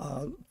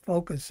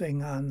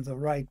focusing on the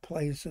right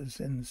places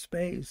in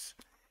space,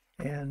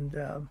 and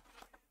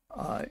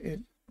it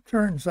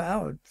turns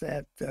out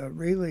that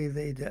really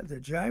the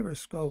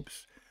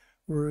gyroscopes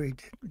were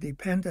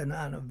dependent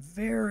on a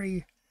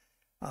very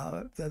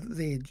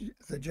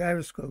the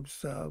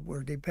gyroscopes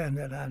were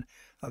dependent on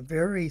a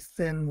very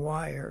thin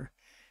wire,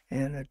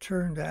 and it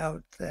turned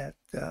out that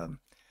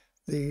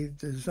the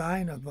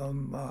design of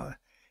them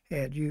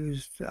had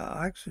used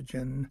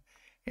oxygen,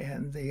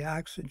 and the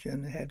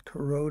oxygen had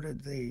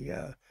corroded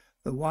the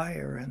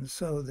wire, and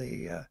so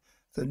the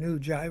new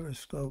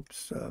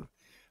gyroscopes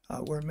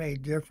were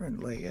made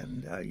differently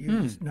and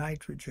used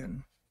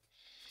nitrogen.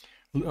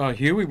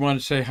 Hugh, we want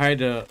to say hi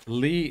to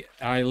Lee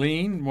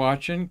Eileen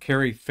watching.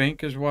 Carrie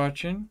Fink is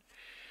watching.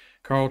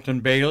 Carlton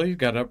Bailey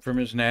got up from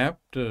his nap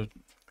to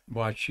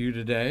watch you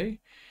today.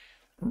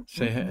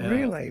 Say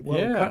Really? Well,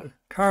 yeah.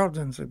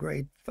 Carlton's a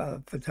great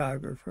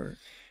photographer.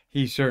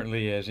 He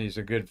certainly is. He's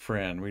a good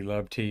friend. We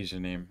love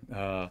teasing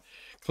him.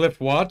 Cliff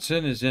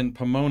Watson is in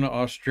Pomona,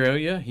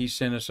 Australia. He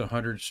sent us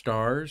 100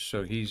 stars,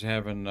 so he's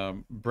having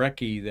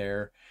brekkie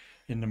there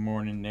in the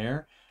morning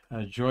there.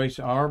 Joyce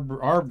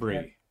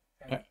Arbry.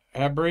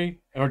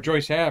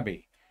 Joyce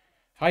Abbey.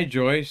 Hi,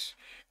 Joyce.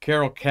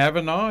 Carol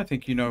Kavanaugh, I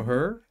think you know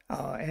her.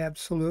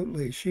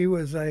 Absolutely. She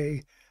was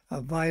a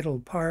vital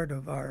part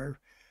of our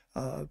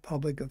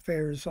public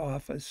affairs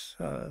office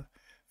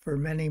for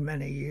many,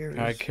 many years.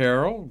 Hi,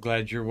 Carol.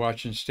 Glad you're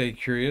watching Stay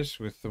Curious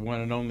with the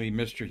one and only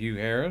Mr. Hugh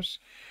Harris.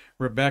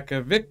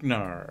 Rebecca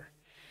Vicknar.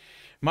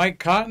 Mike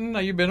Cotton,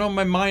 you've been on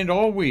my mind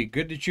all week.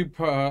 Good that you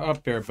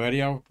up there,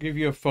 buddy. I'll give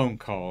you a phone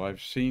call.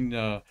 I've seen...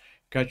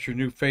 got your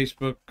new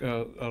Facebook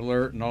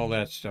alert and all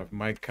that stuff.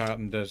 Mike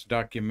Cotton does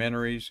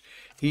documentaries.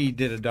 He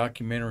did a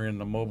documentary on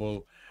the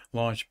mobile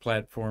launch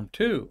platform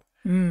too,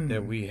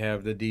 that we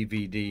have the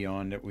DVD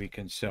on that we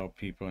can sell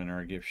people in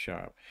our gift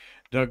shop.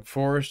 Doug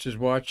Forrest is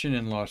watching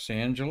in Los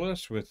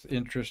Angeles with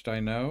interest, I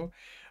know.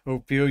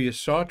 Ophelia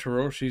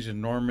Sauterelle, she's in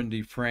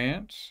Normandy,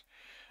 France.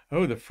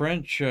 Oh, the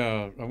French,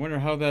 I wonder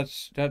how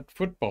that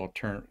football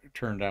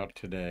turned out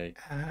today.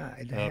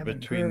 I haven't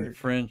between heard. the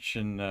French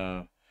and...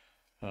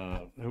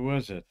 who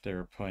was it they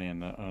were playing,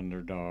 the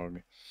underdog?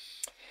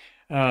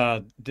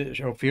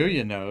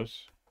 Ophelia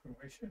knows.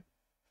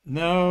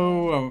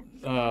 No,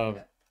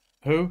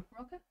 who?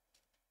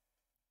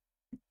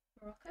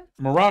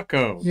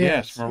 Morocco.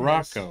 Yes,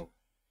 Morocco.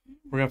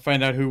 We're going to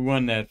find out who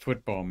won that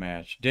football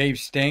match. Dave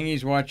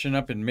Stangy's watching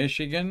up in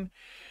Michigan.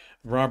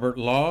 Robert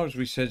Law, as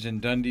we said, is in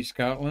Dundee,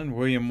 Scotland.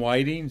 William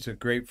Whiting's a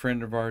great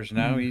friend of ours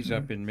now. He's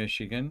up in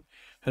Michigan.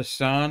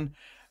 Hassan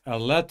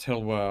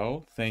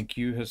Letelwell, thank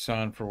you,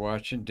 Hassan, for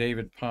watching.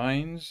 David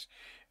Pines.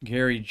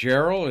 Gary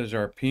Gerald is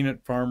our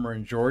peanut farmer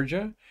in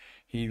Georgia.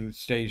 He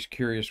stays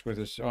curious with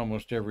us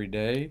almost every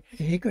day.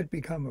 He could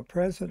become a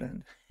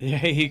president. Yeah,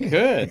 he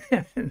could.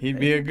 He'd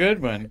be a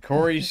good one.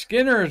 Corey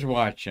Skinner is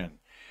watching.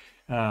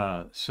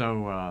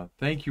 So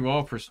thank you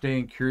all for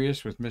staying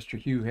curious with Mr.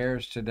 Hugh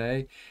Harris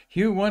today.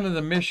 Hugh, one of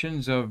the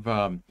missions of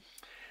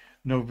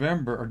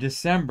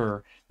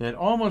December that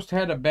almost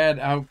had a bad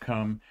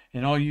outcome,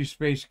 and all you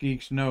space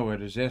geeks know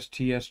it, is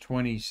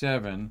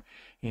STS-27.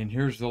 And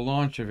here's the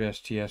launch of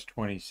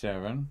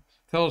STS-27.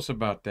 Tell us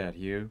about that,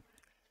 Hugh.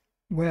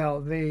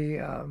 Well,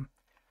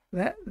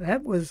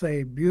 that was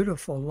a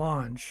beautiful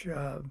launch,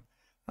 in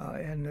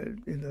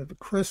the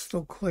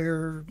crystal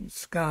clear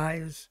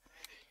skies,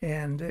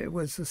 and it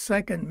was the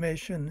second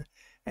mission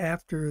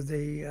after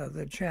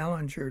the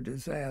Challenger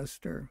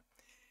disaster,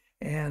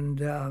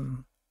 and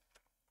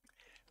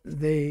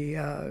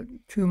the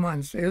 2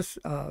 months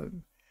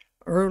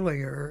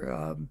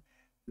earlier,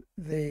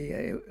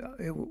 the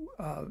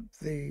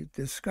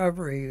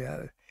Discovery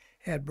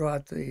had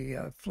brought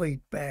the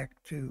fleet back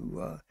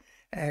to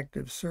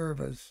active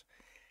service,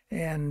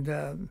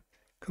 and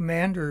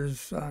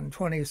commanders on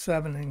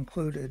 27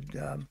 included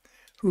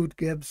Hoot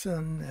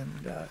Gibson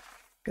and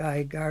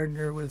Guy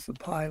Gardner was the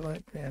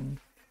pilot, and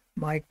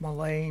Mike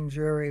Mullane,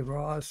 Jerry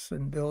Ross,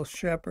 and Bill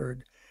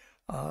Shepard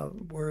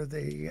were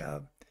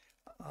the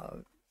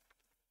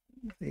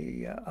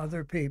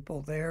other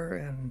people there,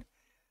 and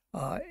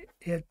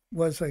it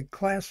was a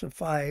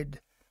classified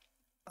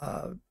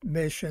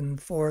mission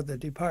for the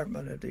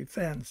Department of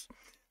Defense.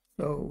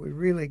 So we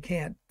really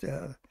can't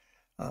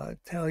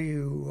tell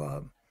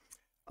you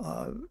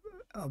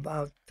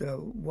about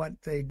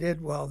what they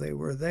did while they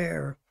were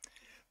there.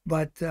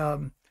 But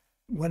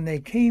when they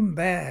came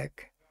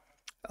back,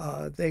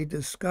 they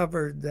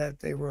discovered that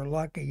they were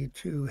lucky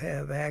to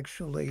have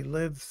actually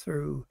lived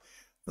through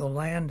the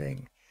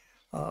landing.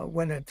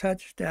 When it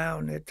touched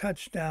down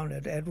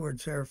at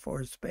Edwards Air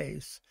Force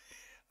Base.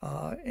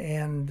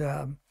 And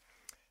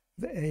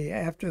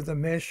after the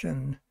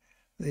mission,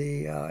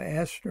 the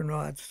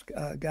astronauts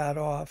got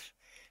off,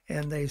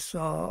 and they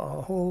saw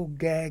a whole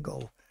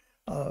gaggle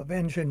of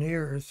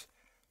engineers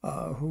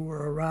who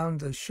were around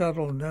the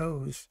shuttle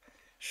nose,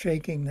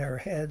 shaking their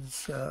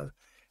heads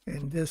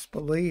in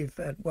disbelief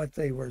at what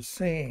they were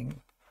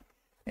seeing.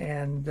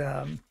 And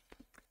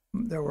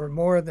there were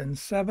more than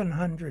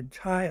 700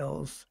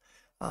 tiles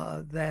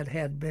that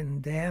had been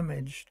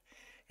damaged,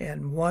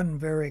 and one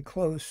very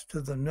close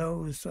to the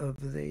nose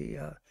of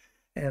the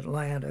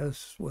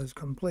Atlantis was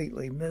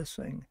completely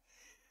missing.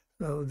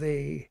 So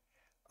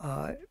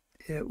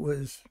it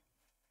was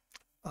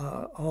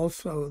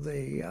also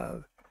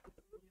the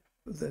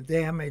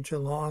damage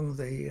along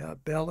the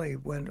belly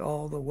went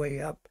all the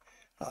way up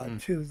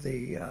to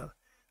the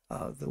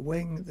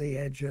wing, the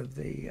edge of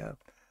the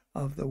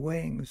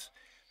wings.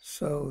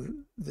 So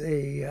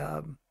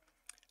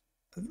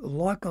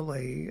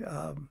luckily,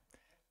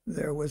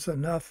 there was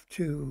enough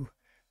to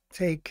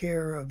take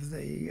care of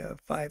the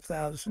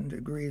 5,000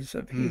 degrees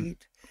of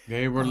heat.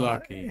 They were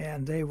lucky.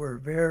 And they were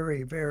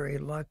very, very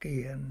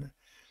lucky. And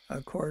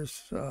of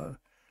course,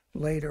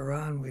 later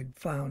on, we'd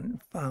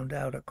found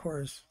out, of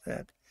course,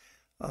 that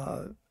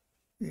how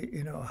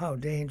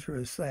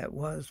dangerous that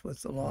was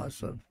with the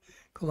loss of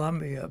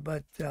Columbia.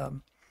 But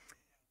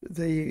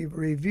the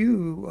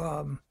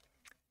review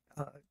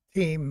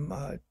team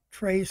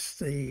traced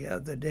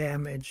the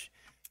damage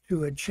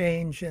to a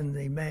change in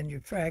the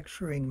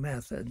manufacturing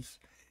methods,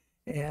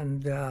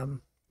 and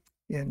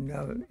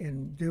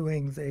in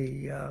doing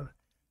the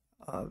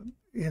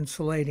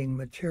insulating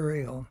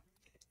material,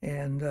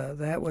 and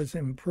that was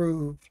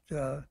improved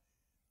to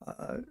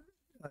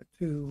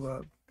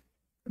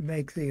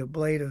make the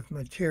ablative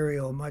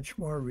material much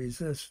more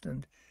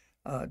resistant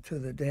to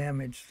the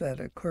damage that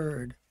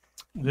occurred.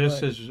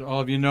 This is, all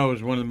of you know,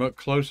 is one of the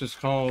closest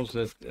calls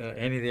that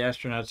any of the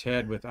astronauts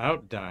had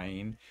without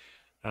dying.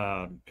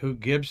 Who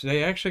Gibbs,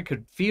 they actually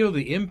could feel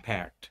the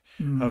impact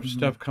of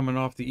stuff coming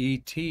off the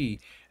ET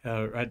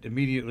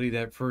immediately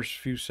that first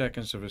few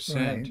seconds of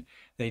ascent. Right.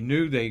 They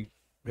knew they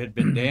had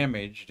been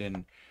damaged,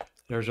 and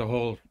there's a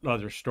whole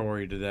other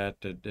story to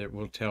that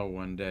we'll tell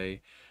one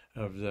day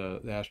of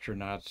the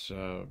astronauts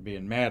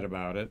being mad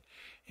about it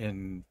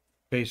and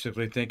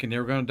basically thinking they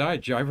were going to die.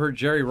 I've heard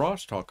Jerry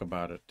Ross talk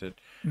about it, that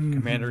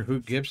Commander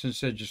Hoot Gibson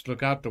said, just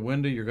look out the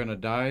window, you're going to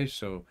die,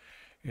 so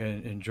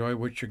enjoy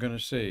what you're going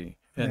to see.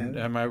 And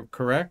am I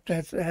correct?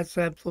 That's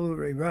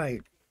absolutely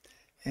right.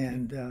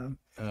 And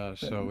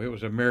so it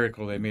was a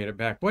miracle they made it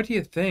back. What do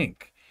you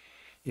think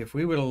if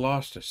we would have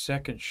lost a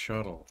second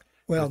shuttle?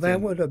 Well,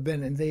 that would have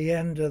been the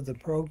end of the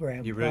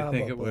program. You really probably.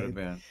 think it would have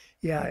been?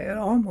 Yeah, it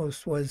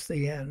almost was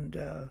the end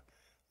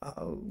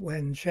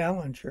when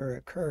Challenger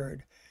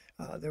occurred.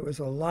 There was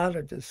a lot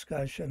of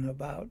discussion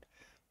about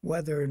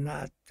whether or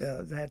not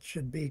that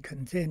should be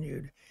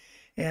continued.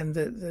 And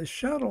the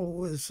shuttle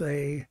was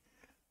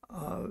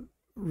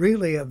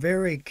really a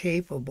very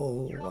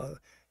capable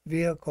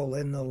vehicle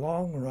in the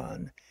long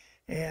run.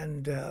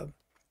 And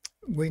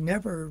we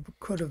never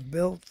could have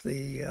built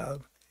the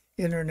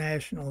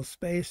International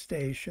Space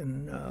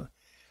Station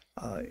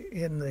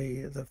in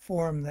the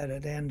form that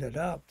it ended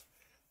up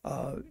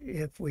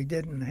if we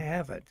didn't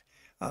have it.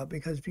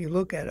 Because if you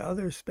look at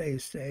other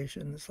space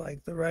stations,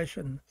 like the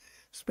Russian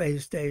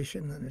space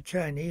station and the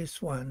Chinese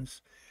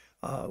ones,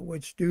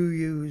 which do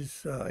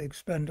use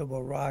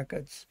expendable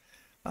rockets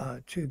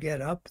to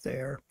get up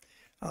there,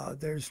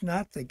 there's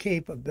not the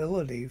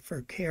capability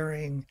for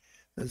carrying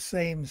the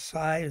same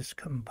size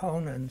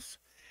components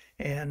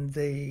and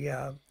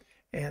the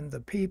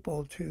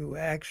people to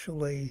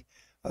actually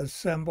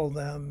assemble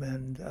them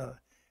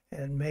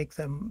and make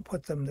them,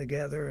 put them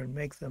together and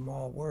make them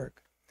all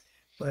work.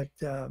 But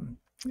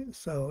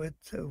so it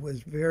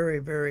was very,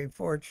 very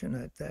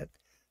fortunate that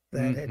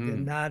it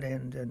did not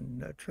end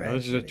in tragedy.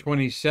 This is the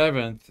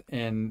 27th,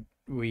 and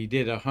we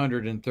did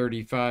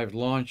 135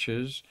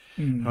 launches,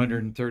 Mhm.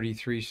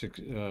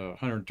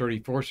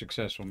 134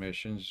 successful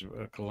missions.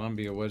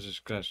 Columbia was a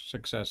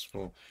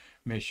successful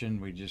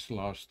mission. We just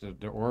lost the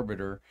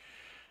orbiter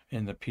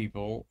and the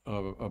people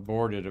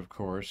aborted, of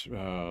course.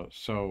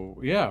 So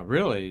yeah,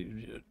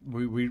 really,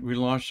 we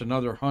launched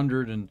another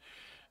 100 and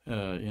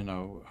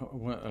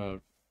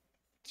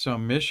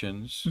some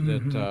missions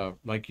that, Mhm.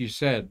 like you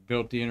said,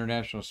 built the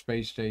International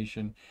Space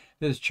Station.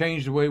 That has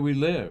changed the way we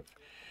live.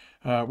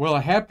 Well,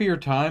 a happier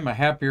time, a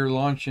happier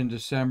launch in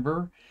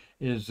December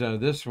is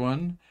this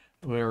one,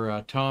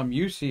 where Tom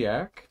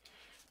Usiak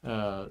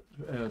and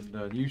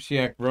the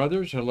Usiak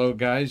brothers, hello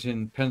guys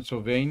in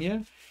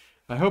Pennsylvania.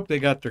 I hope they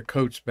got their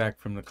coats back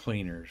from the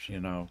cleaners,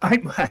 I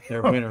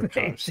their hope winter they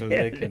coats, so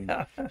they did, can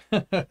yeah.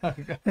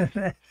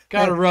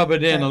 got to rub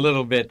it in a that-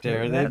 little bit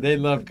there. that- They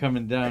love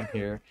coming down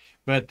here.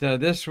 But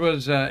this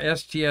was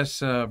STS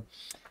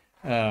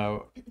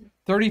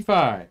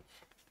 35.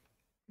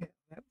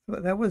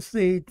 That was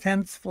the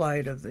 10th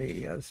flight of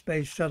the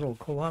Space Shuttle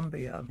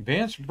Columbia.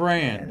 Vance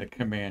Brand, the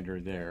commander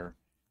there,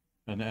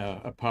 an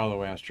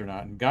Apollo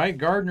astronaut, and Guy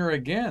Gardner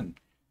again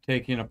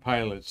taking a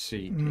pilot's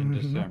seat in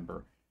Mhm.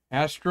 December.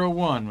 Astro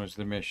 1 was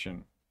the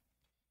mission.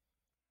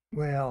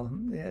 Well,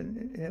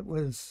 it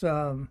was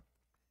the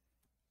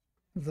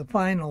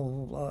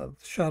final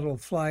shuttle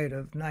flight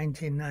of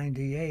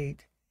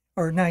 1998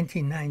 or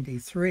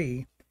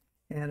 1993,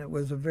 and it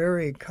was a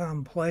very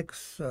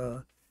complex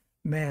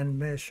manned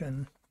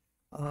mission.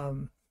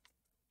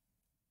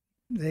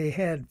 They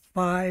had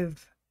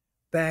 5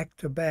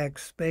 back-to-back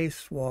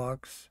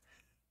spacewalks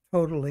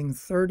totaling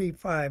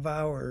 35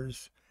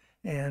 hours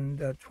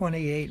and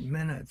 28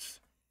 minutes,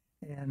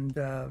 and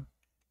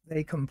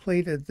they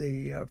completed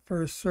the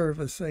first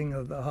servicing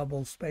of the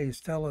Hubble Space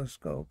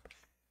Telescope,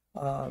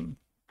 and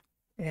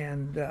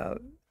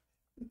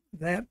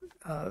that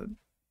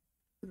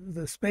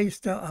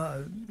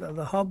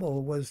the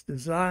Hubble was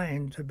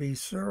designed to be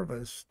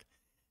serviced,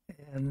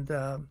 and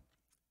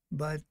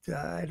but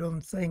I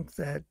don't think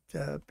that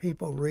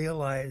people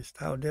realized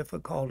how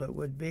difficult it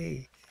would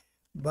be.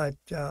 But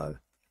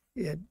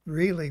it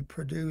really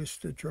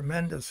produced a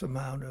tremendous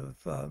amount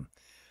of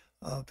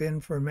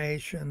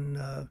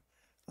information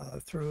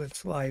through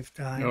its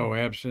lifetime. Oh,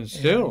 absolutely.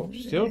 Still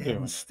doing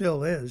and it.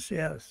 still is,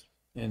 yes.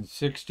 And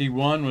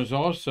 61 was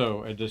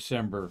also a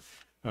December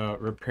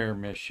repair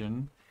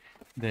mission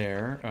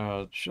there,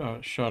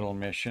 shuttle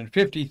mission.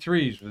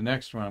 53 is the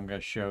next one I'm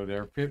going to show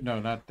there. No,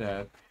 not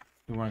that.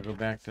 We want to go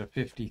back to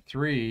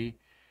 53.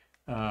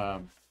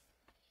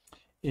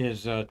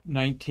 Is a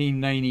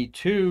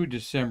 1992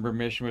 December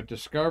mission with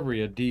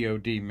Discovery, a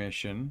DoD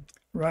mission.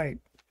 Right.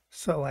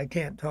 So I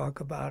can't talk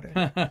about it.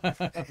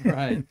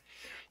 Right.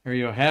 Or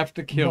you'll have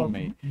to kill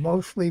me.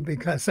 Mostly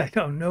because I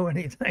don't know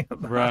anything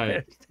about Right.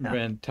 it.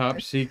 And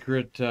top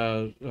secret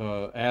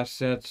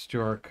assets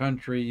to our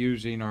country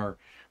using our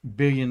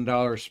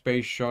billion-dollar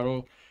space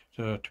shuttle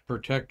to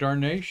protect our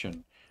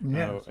nation.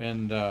 Yes.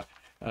 And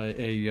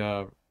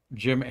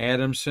Jim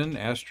Adamson,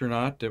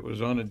 astronaut that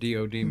was on a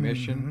DoD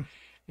mission,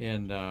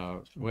 and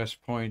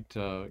West Point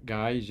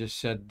guy, he just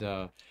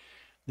said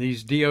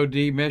these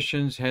DoD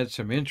missions had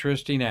some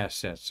interesting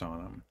assets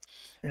on them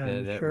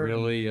that sure.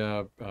 really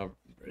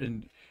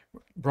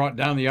brought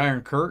down the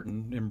Iron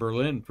Curtain in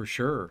Berlin for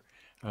sure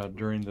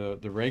during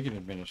the Reagan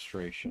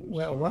administration.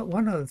 Well,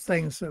 one of the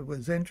things that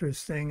was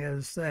interesting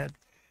is that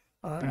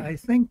I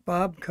think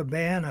Bob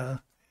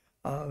Cabana,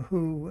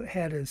 who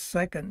had his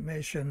second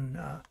mission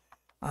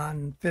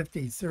on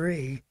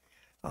 53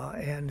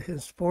 and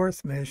his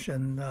fourth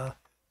mission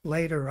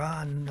later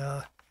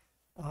on,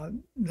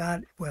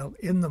 not, well,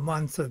 in the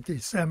month of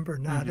December,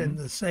 not in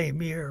the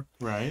same year.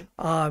 Right.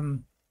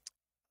 And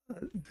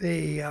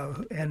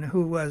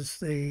who was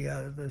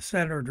the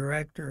center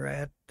director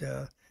at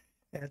the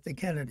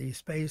Kennedy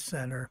Space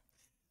Center,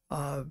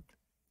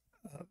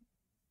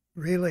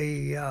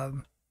 really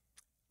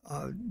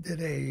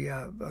did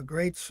a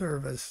great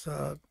service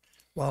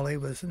while he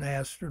was an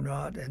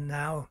astronaut, and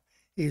now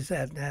he's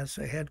at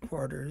NASA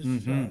headquarters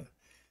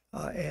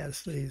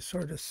as the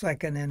sort of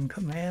second in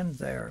command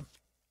there.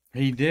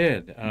 He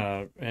did,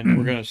 and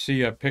we're going to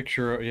see a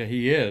picture. Yeah,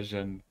 he is,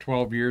 and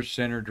 12 years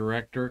center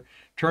director.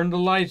 Turned the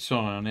lights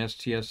on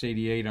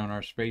STS-88 on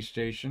our space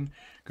station.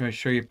 Going to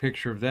show you a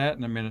picture of that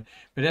in a minute.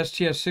 But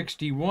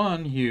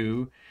STS-61,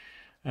 Hugh,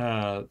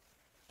 had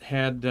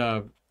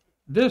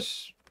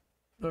this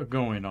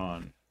going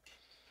on.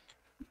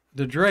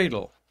 The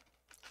dreidel.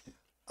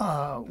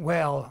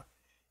 Well,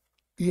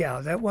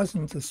 yeah, that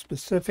wasn't the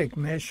specific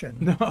mission.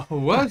 No, it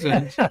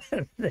wasn't.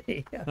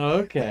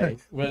 Okay.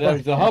 Well, that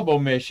was the Hubble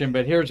mission,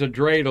 but here's a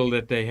dreidel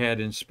that they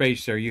had in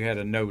space there. You had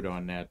a note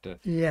on that to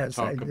Yes,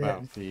 I talk did.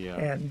 about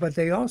the... But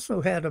they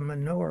also had a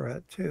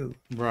menorah, too.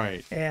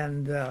 Right.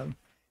 And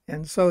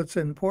so it's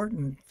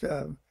important,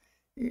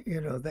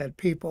 that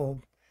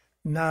people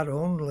not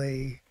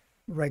only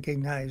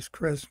recognize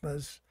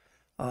Christmas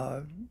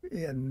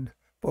in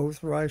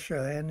both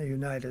Russia and the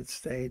United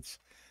States,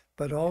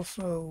 but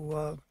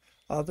also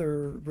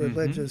other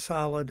religious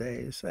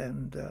holidays.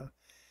 And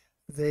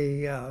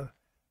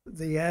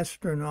the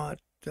astronaut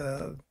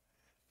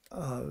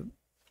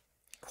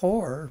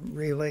corps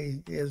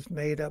really is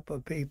made up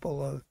of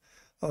people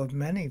of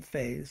many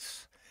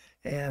faiths,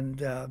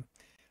 and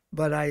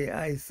but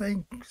I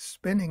think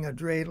spinning a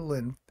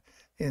dreidel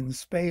in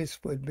space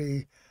would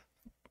be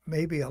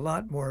maybe a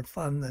lot more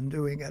fun than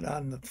doing it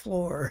on the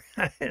floor.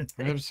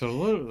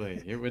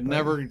 Absolutely. It would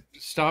never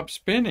stop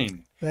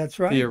spinning, That's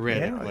right.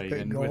 theoretically, Yeah, it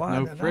could and go with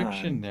on no and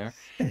friction on.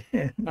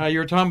 there. You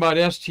were talking about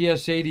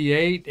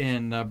STS-88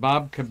 and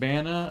Bob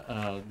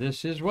Cabana.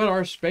 This is what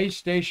our space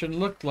station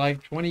looked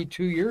like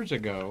 22 years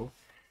ago,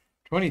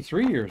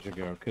 23 years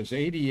ago, because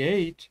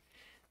 88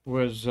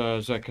 was,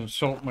 as I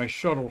consult my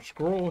shuttle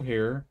scroll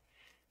here,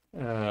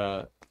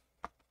 I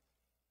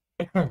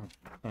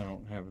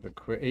don't have the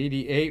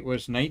 88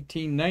 was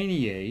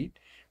 1998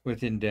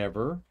 with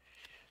Endeavour.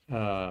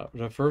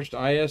 The first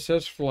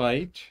ISS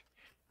flight.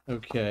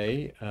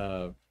 Okay.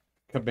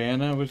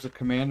 Cabana was the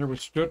commander with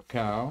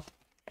Stutkow.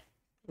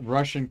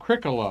 Russian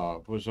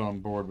Krikalev was on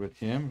board with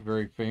him,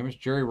 very famous.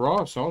 Jerry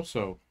Ross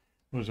also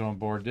was on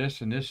board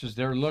this, and this is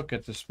their look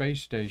at the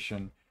space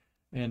station.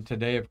 And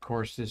today, of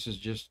course, this is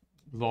just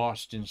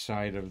lost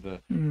inside of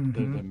the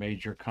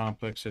major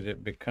complex that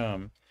it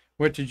become.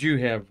 What did you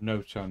have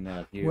notes on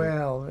that, Hugh?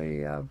 Well,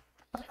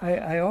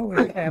 I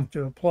always have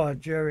to applaud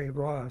Jerry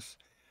Ross.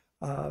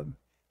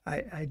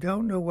 I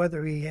don't know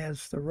whether he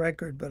has the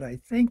record, but I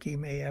think he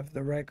may have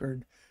the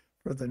record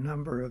for the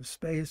number of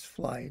space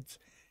flights.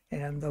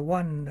 And the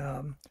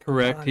one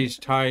correct, he's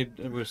tied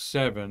with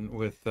 7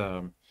 with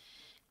and,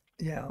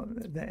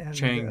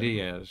 Chang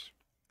Diaz.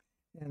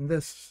 And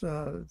this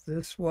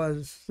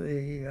was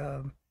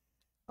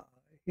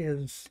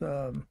his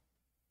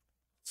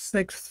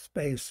 6th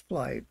space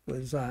flight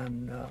was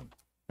on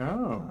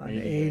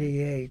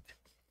 88.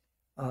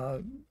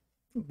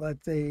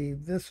 But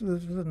this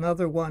was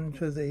another one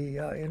to the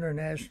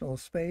International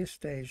Space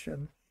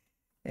Station,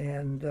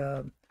 and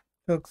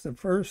took the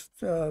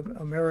first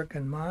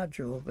American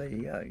module,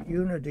 the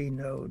Unity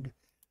node,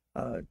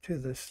 to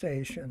the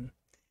station,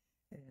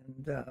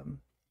 and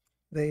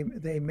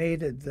they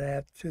mated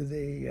that to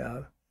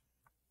the.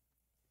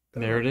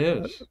 There it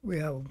is.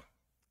 Well,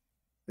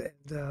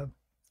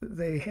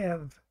 they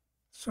have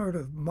sort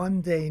of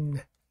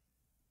mundane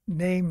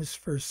names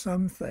for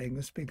some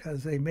things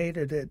because they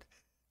mated it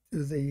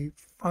to the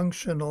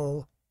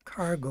functional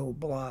cargo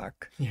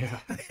block. Yeah.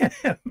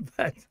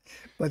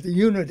 but the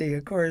Unity,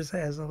 of course,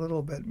 has a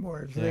little bit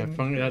more zing.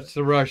 Yeah, that's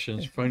the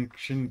Russians,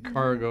 function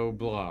cargo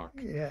block.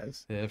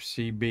 Yes. The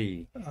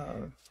FCB.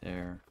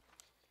 There.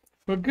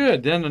 Well,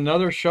 good. Then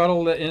another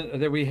shuttle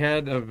that we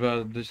had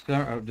of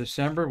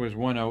December was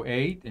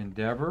 108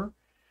 Endeavour.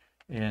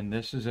 And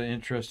this is an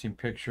interesting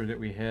picture that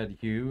we had,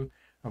 Hugh,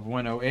 of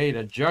 108,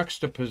 a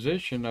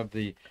juxtaposition of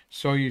the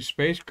Soyuz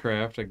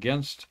spacecraft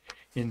against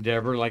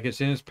Endeavour, like it's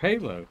in its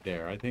payload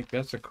there. I think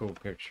that's a cool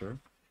picture.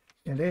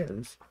 It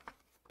is.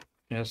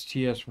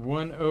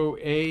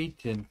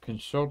 STS-108, and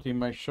consulting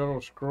my shuttle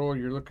scroll,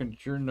 you're looking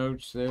at your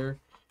notes there.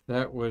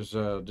 That was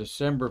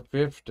December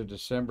 5th to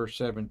December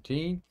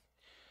 17th.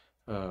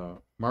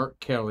 Mark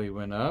Kelly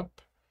went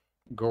up.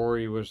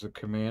 Gorey was the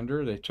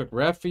commander. They took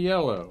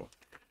Raffaello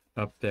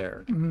up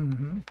there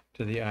to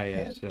the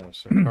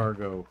ISS, a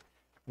cargo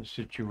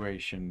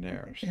situation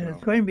there. So. And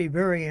it's going to be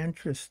very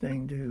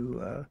interesting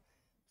to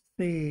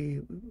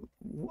see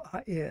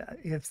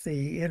if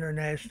the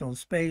International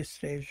Space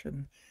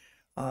Station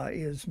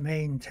is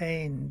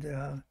maintained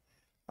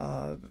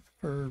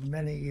for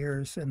many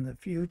years in the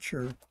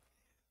future,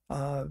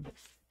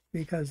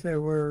 because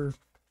there were,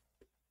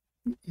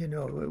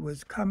 it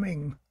was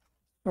coming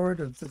sort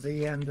of to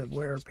the end of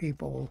where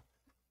people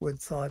would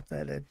thought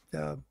that it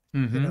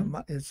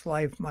its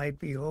life might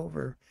be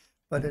over,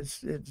 but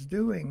it's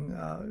doing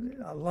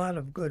a lot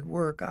of good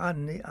work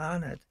on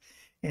it,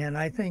 and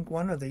I think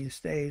one of these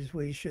days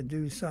we should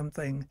do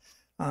something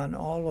on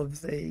all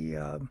of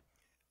the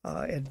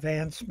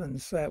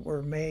advancements that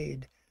were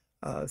made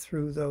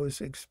through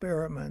those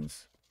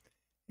experiments,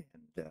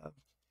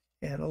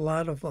 and a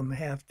lot of them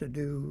have to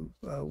do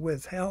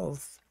with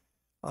health,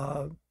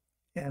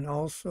 and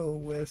also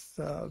with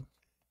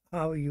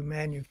how you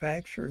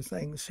manufacture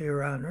things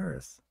here on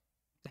Earth.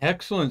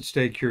 Excellent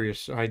Stay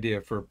Curious idea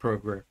for a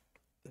program.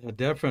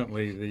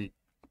 Definitely, the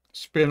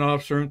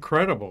spin-offs are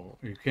incredible.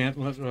 You can't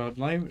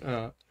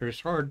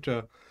it's hard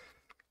to,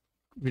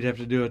 we'd have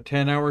to do a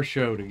 10-hour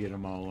show to get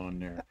them all on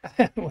there.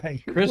 Well,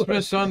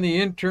 Christmas on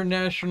the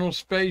International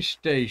Space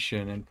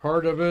Station, and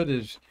part of it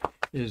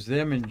is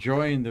them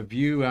enjoying the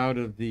view out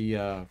of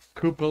the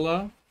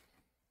cupola,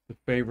 the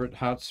favorite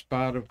hot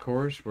spot, of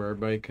course, where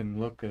everybody can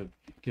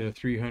get a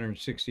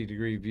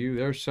 360-degree view.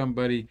 There's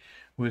somebody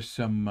with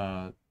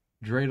some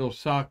dreidel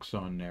socks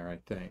on there, I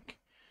think,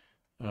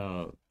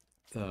 for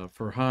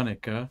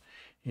Hanukkah.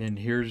 And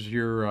here's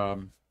your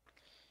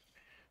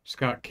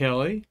Scott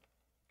Kelly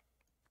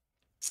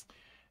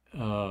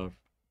on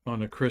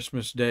a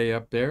Christmas day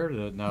up there,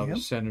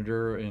 the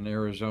senator in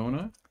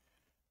Arizona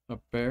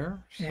up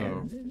there.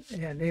 So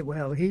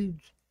and he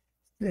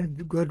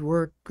did good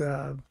work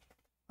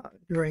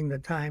during the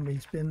time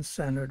he's been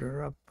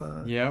senator up.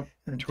 Yep.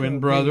 until Twin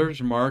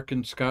brothers, Mark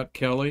and Scott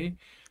Kelly.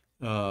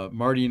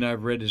 Marty and I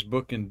have read his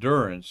book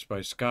Endurance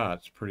by Scott.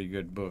 It's a pretty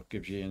good book.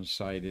 Gives you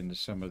insight into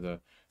some of the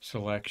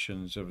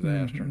selections of the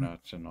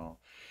astronauts and all.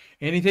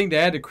 Anything to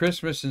add to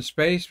Christmas in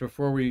space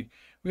before we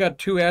got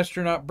 2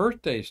 astronaut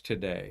birthdays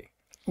today?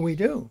 We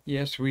do.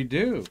 Yes, we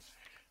do.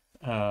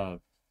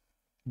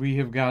 We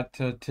have got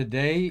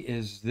today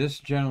is this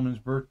gentleman's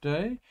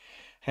birthday.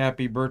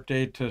 Happy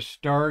birthday to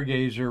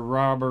stargazer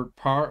Robert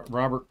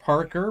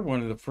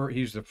Parker.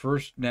 He's the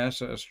first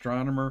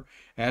NASA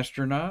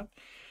astronaut.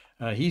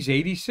 He's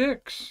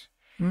 86.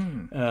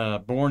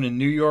 Born in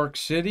New York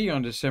City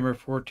on December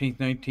 14th,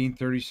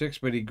 1936,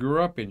 but he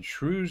grew up in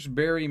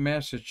Shrewsbury,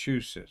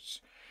 Massachusetts.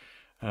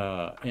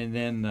 And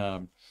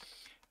then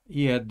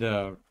he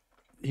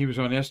was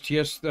on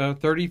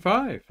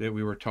STS-35 that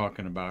we were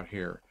talking about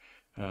here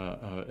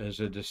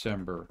as a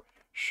December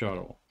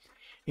shuttle.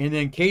 And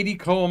then Katie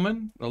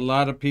Coleman. A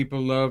lot of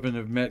people love and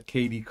have met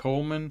Katie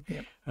Coleman.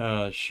 Yep.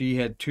 She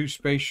had 2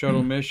 space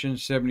shuttle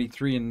missions,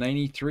 73 and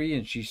 93,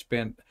 and she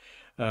spent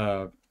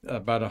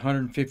about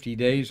 150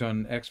 days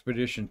on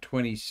Expedition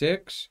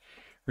 26,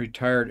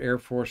 retired Air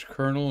Force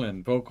colonel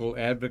and vocal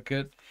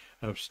advocate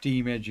of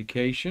STEAM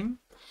education.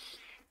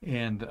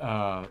 And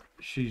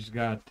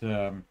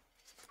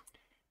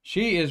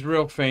she is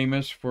real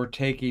famous for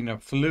taking a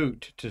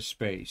flute to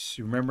space.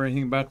 You remember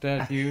anything about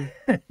that, Hugh?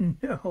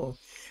 No.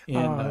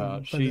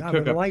 And she but I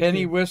took would a like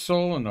penny to-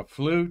 whistle and a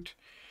flute.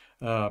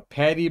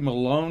 Paddy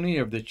Maloney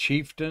of the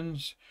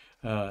Chieftains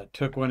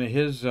took one of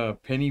his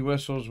penny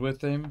whistles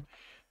with him.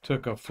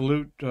 Took a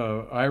flute,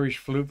 Irish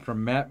flute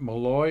from Matt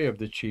Malloy of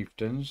the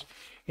Chieftains,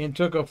 and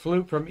took a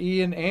flute from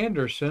Ian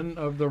Anderson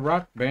of the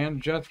rock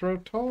band Jethro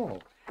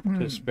Tull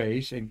to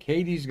space. And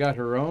Katie's got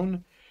her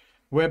own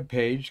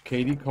webpage,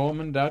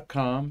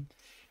 katiecoleman.com,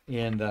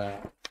 and a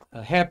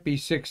happy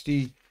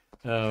 62nd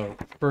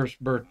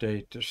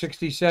birthday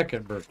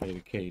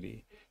to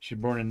Katie. She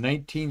was born in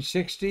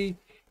 1960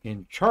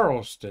 in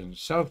Charleston,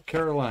 South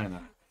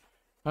Carolina.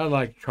 I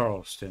like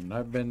Charleston.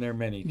 I've been there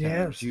many times.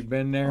 Yes. You've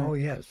been there? Oh,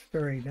 yes.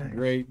 Very nice.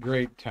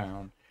 Great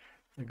town.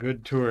 A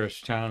good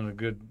tourist town, a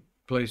good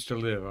place to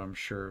live, I'm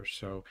sure.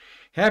 So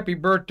happy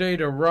birthday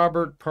to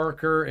Robert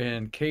Parker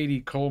and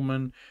Katie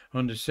Coleman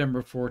on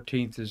December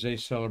 14th as they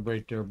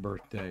celebrate their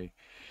birthday.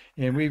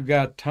 And we've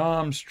got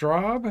Tom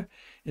Straub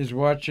is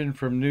watching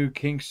from New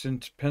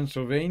Kingston,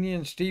 Pennsylvania,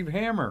 and Steve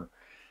Hammer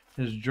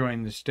has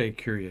joined the Stay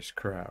Curious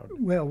crowd.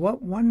 Well,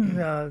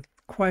 one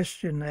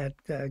question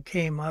that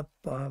came up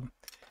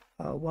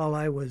while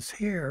I was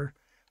here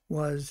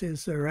was,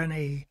 is there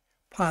any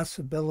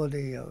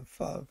possibility of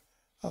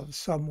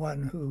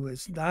someone who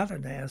is not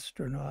an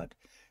astronaut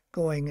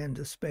going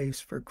into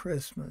space for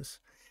Christmas?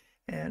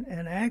 And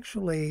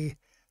actually,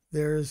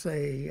 there's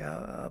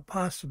a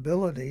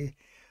possibility.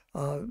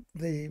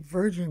 The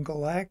Virgin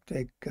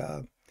Galactic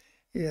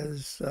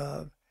is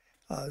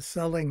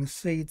selling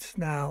seats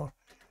now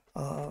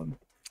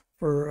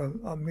for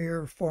a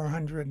mere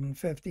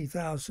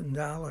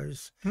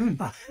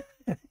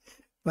 $450,000.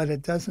 But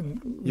it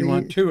doesn't. You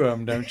want 2 of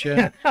them, don't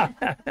you?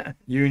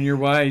 You and your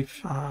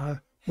wife.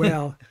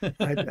 Well,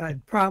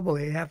 I'd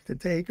probably have to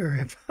take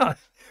her,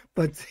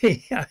 but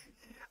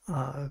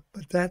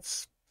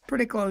that's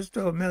pretty close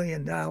to $1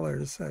 million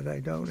that I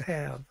don't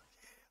have.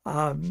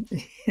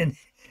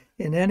 In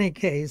any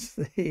case,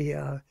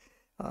 the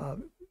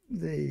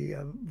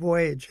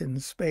voyage in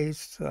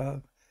space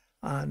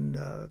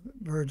on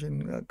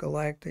Virgin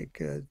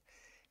Galactic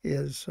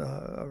is,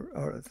 I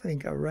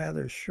think, a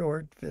rather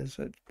short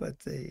visit, but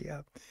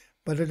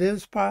it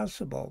is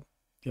possible.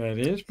 That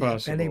is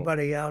possible. If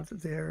anybody out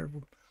there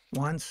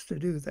wants to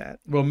do that.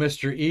 Well,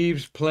 Mr.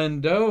 Yves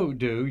Plendeau,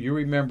 you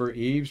remember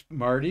Yves,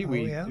 Marty?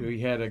 Yeah.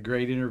 We had a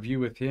great interview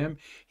with him.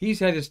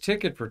 He's had his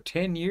ticket for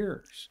 10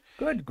 years.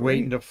 Good grief.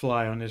 Waiting to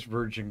fly on this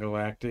Virgin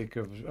Galactic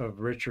of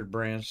Richard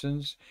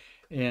Branson's.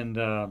 And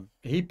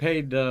he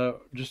paid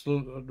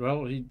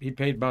he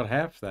paid about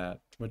half that,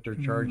 what they're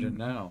charging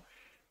now.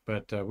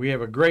 But we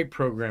have a great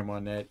program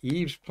on that.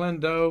 Yves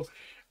Plendeau,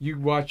 you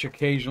watch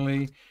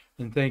occasionally,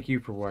 and thank you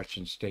for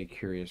watching Stay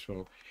Curious.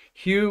 Well,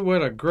 Hugh,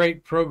 what a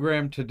great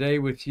program today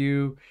with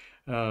you,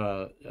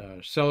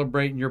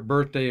 celebrating your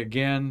birthday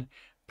again.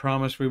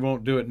 Promise we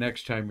won't do it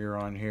next time you're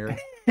on here.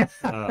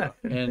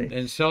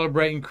 And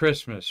celebrating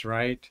Christmas,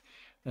 right?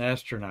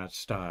 Astronaut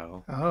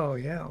style. Oh,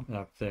 yeah.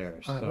 Up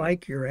there. I So,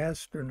 like your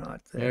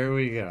astronaut there. there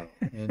we go.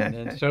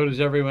 And so does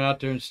everyone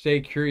out there in Stay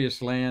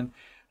Curious land.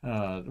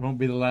 It won't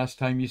be the last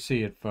time you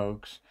see it,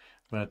 folks.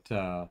 But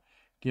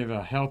give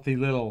a healthy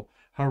little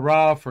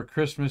hurrah for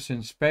Christmas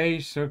in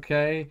space,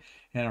 okay?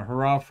 And a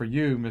hurrah for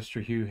you,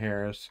 Mr. Hugh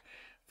Harris,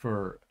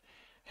 for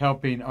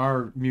helping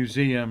our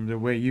museum the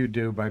way you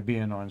do by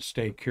being on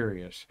Stay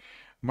Curious.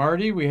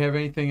 Marty, we have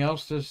anything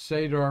else to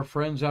say to our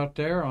friends out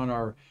there on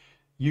our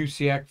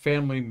UCAC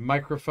family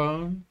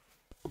microphone?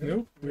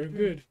 Nope, we're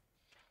good.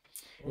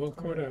 All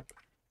caught up.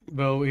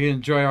 Well, we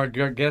enjoy our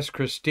guest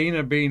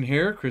Christina being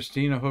here.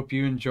 Christina, hope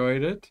you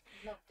enjoyed it.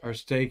 our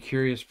Stay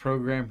Curious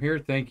program here.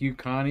 Thank you,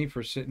 Connie,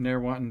 for sitting there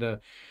wanting to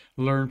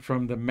learn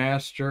from the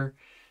master,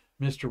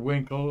 Mr.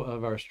 Winkle,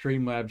 of our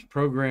Streamlabs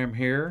program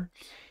here.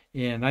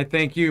 And I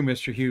thank you,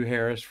 Mr. Hugh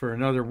Harris, for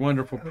another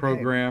wonderful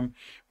program.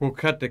 We'll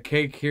cut the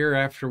cake here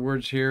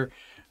afterwards here.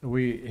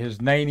 His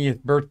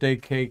 90th birthday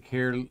cake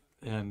here,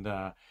 and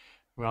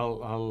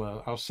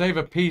well, I'll save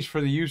a piece for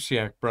the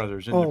Usiak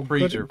brothers in the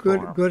freezer for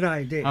them. Good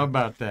idea. How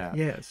about that?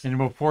 Yes. And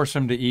we'll force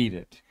them to eat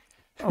it.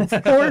 Of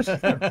course.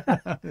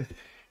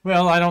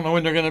 Well, I don't know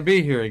when they're going to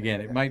be here again.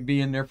 It might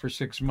be in there for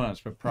 6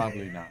 months, but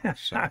probably not.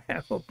 So. I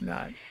hope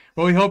not.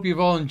 Well, we hope you've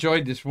all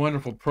enjoyed this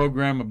wonderful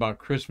program about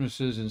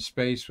Christmases in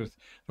space with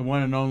the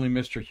one and only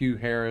Mr. Hugh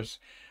Harris.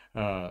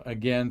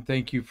 Again,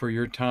 thank you for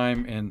your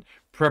time and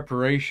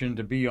preparation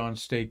to be on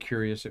Stay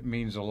Curious. It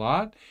means a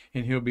lot.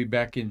 And he'll be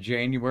back in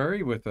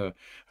January with a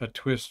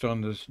twist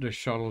on the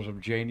shuttles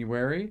of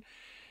January.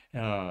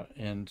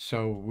 And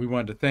so we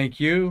wanted to thank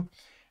you.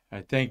 I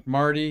thank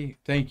Marty.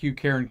 Thank you,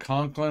 Karan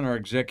Conklin, our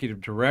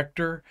executive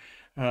director.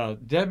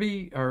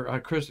 Debbie or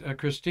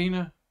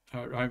Christina,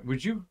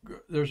 would you?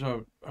 There's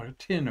a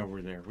tin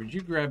over there. Would you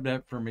grab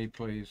that for me,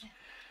 please?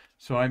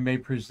 So I may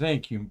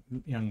thank you,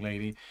 young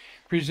lady.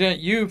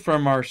 Present you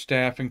from our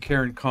staff and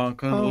Karan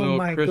Conklin, a little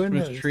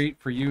Christmas treat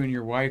for you and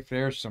your wife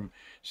there. Some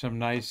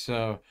nice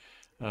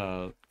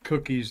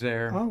cookies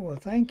there. Oh, well,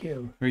 thank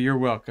you. Well, you're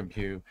welcome,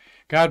 Hugh.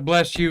 God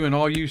bless you and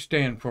all you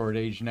stand for at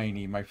age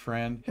 90, my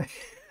friend.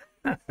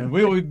 And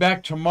we'll be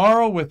back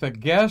tomorrow with a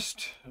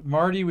guest.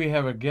 Marty, we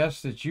have a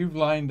guest that you've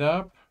lined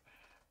up.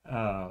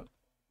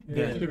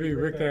 It should be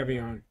Rick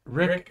Davion.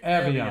 Rick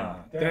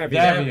Avion.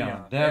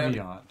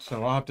 Davion.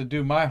 So I'll have to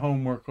do my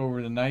homework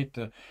over the night.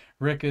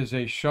 Rick is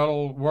a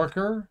shuttle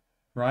worker,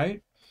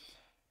 right?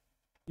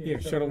 Yeah,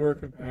 shuttle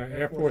worker,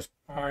 Air Force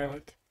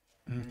pilot.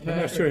 I'm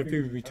not sure if he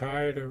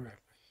retired or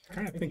I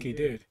kind of think he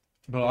did.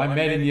 Well, I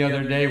met him the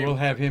other day. We'll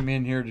have him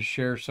in here to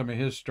share some of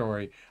his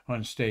story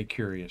on Stay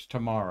Curious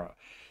tomorrow.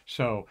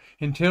 So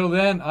until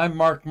then, I'm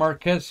Mark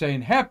Marquette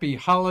saying happy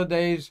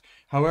holidays,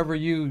 however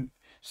you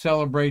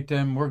celebrate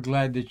them. We're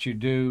glad that you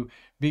do.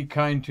 Be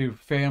kind to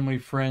family,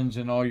 friends,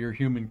 and all your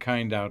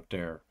humankind out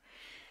there.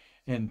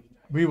 And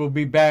we will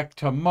be back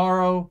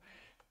tomorrow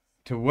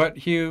to what,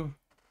 Hugh?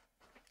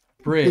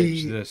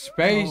 Bridge the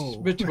space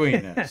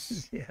between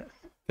us. Yes.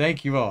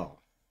 Thank you all.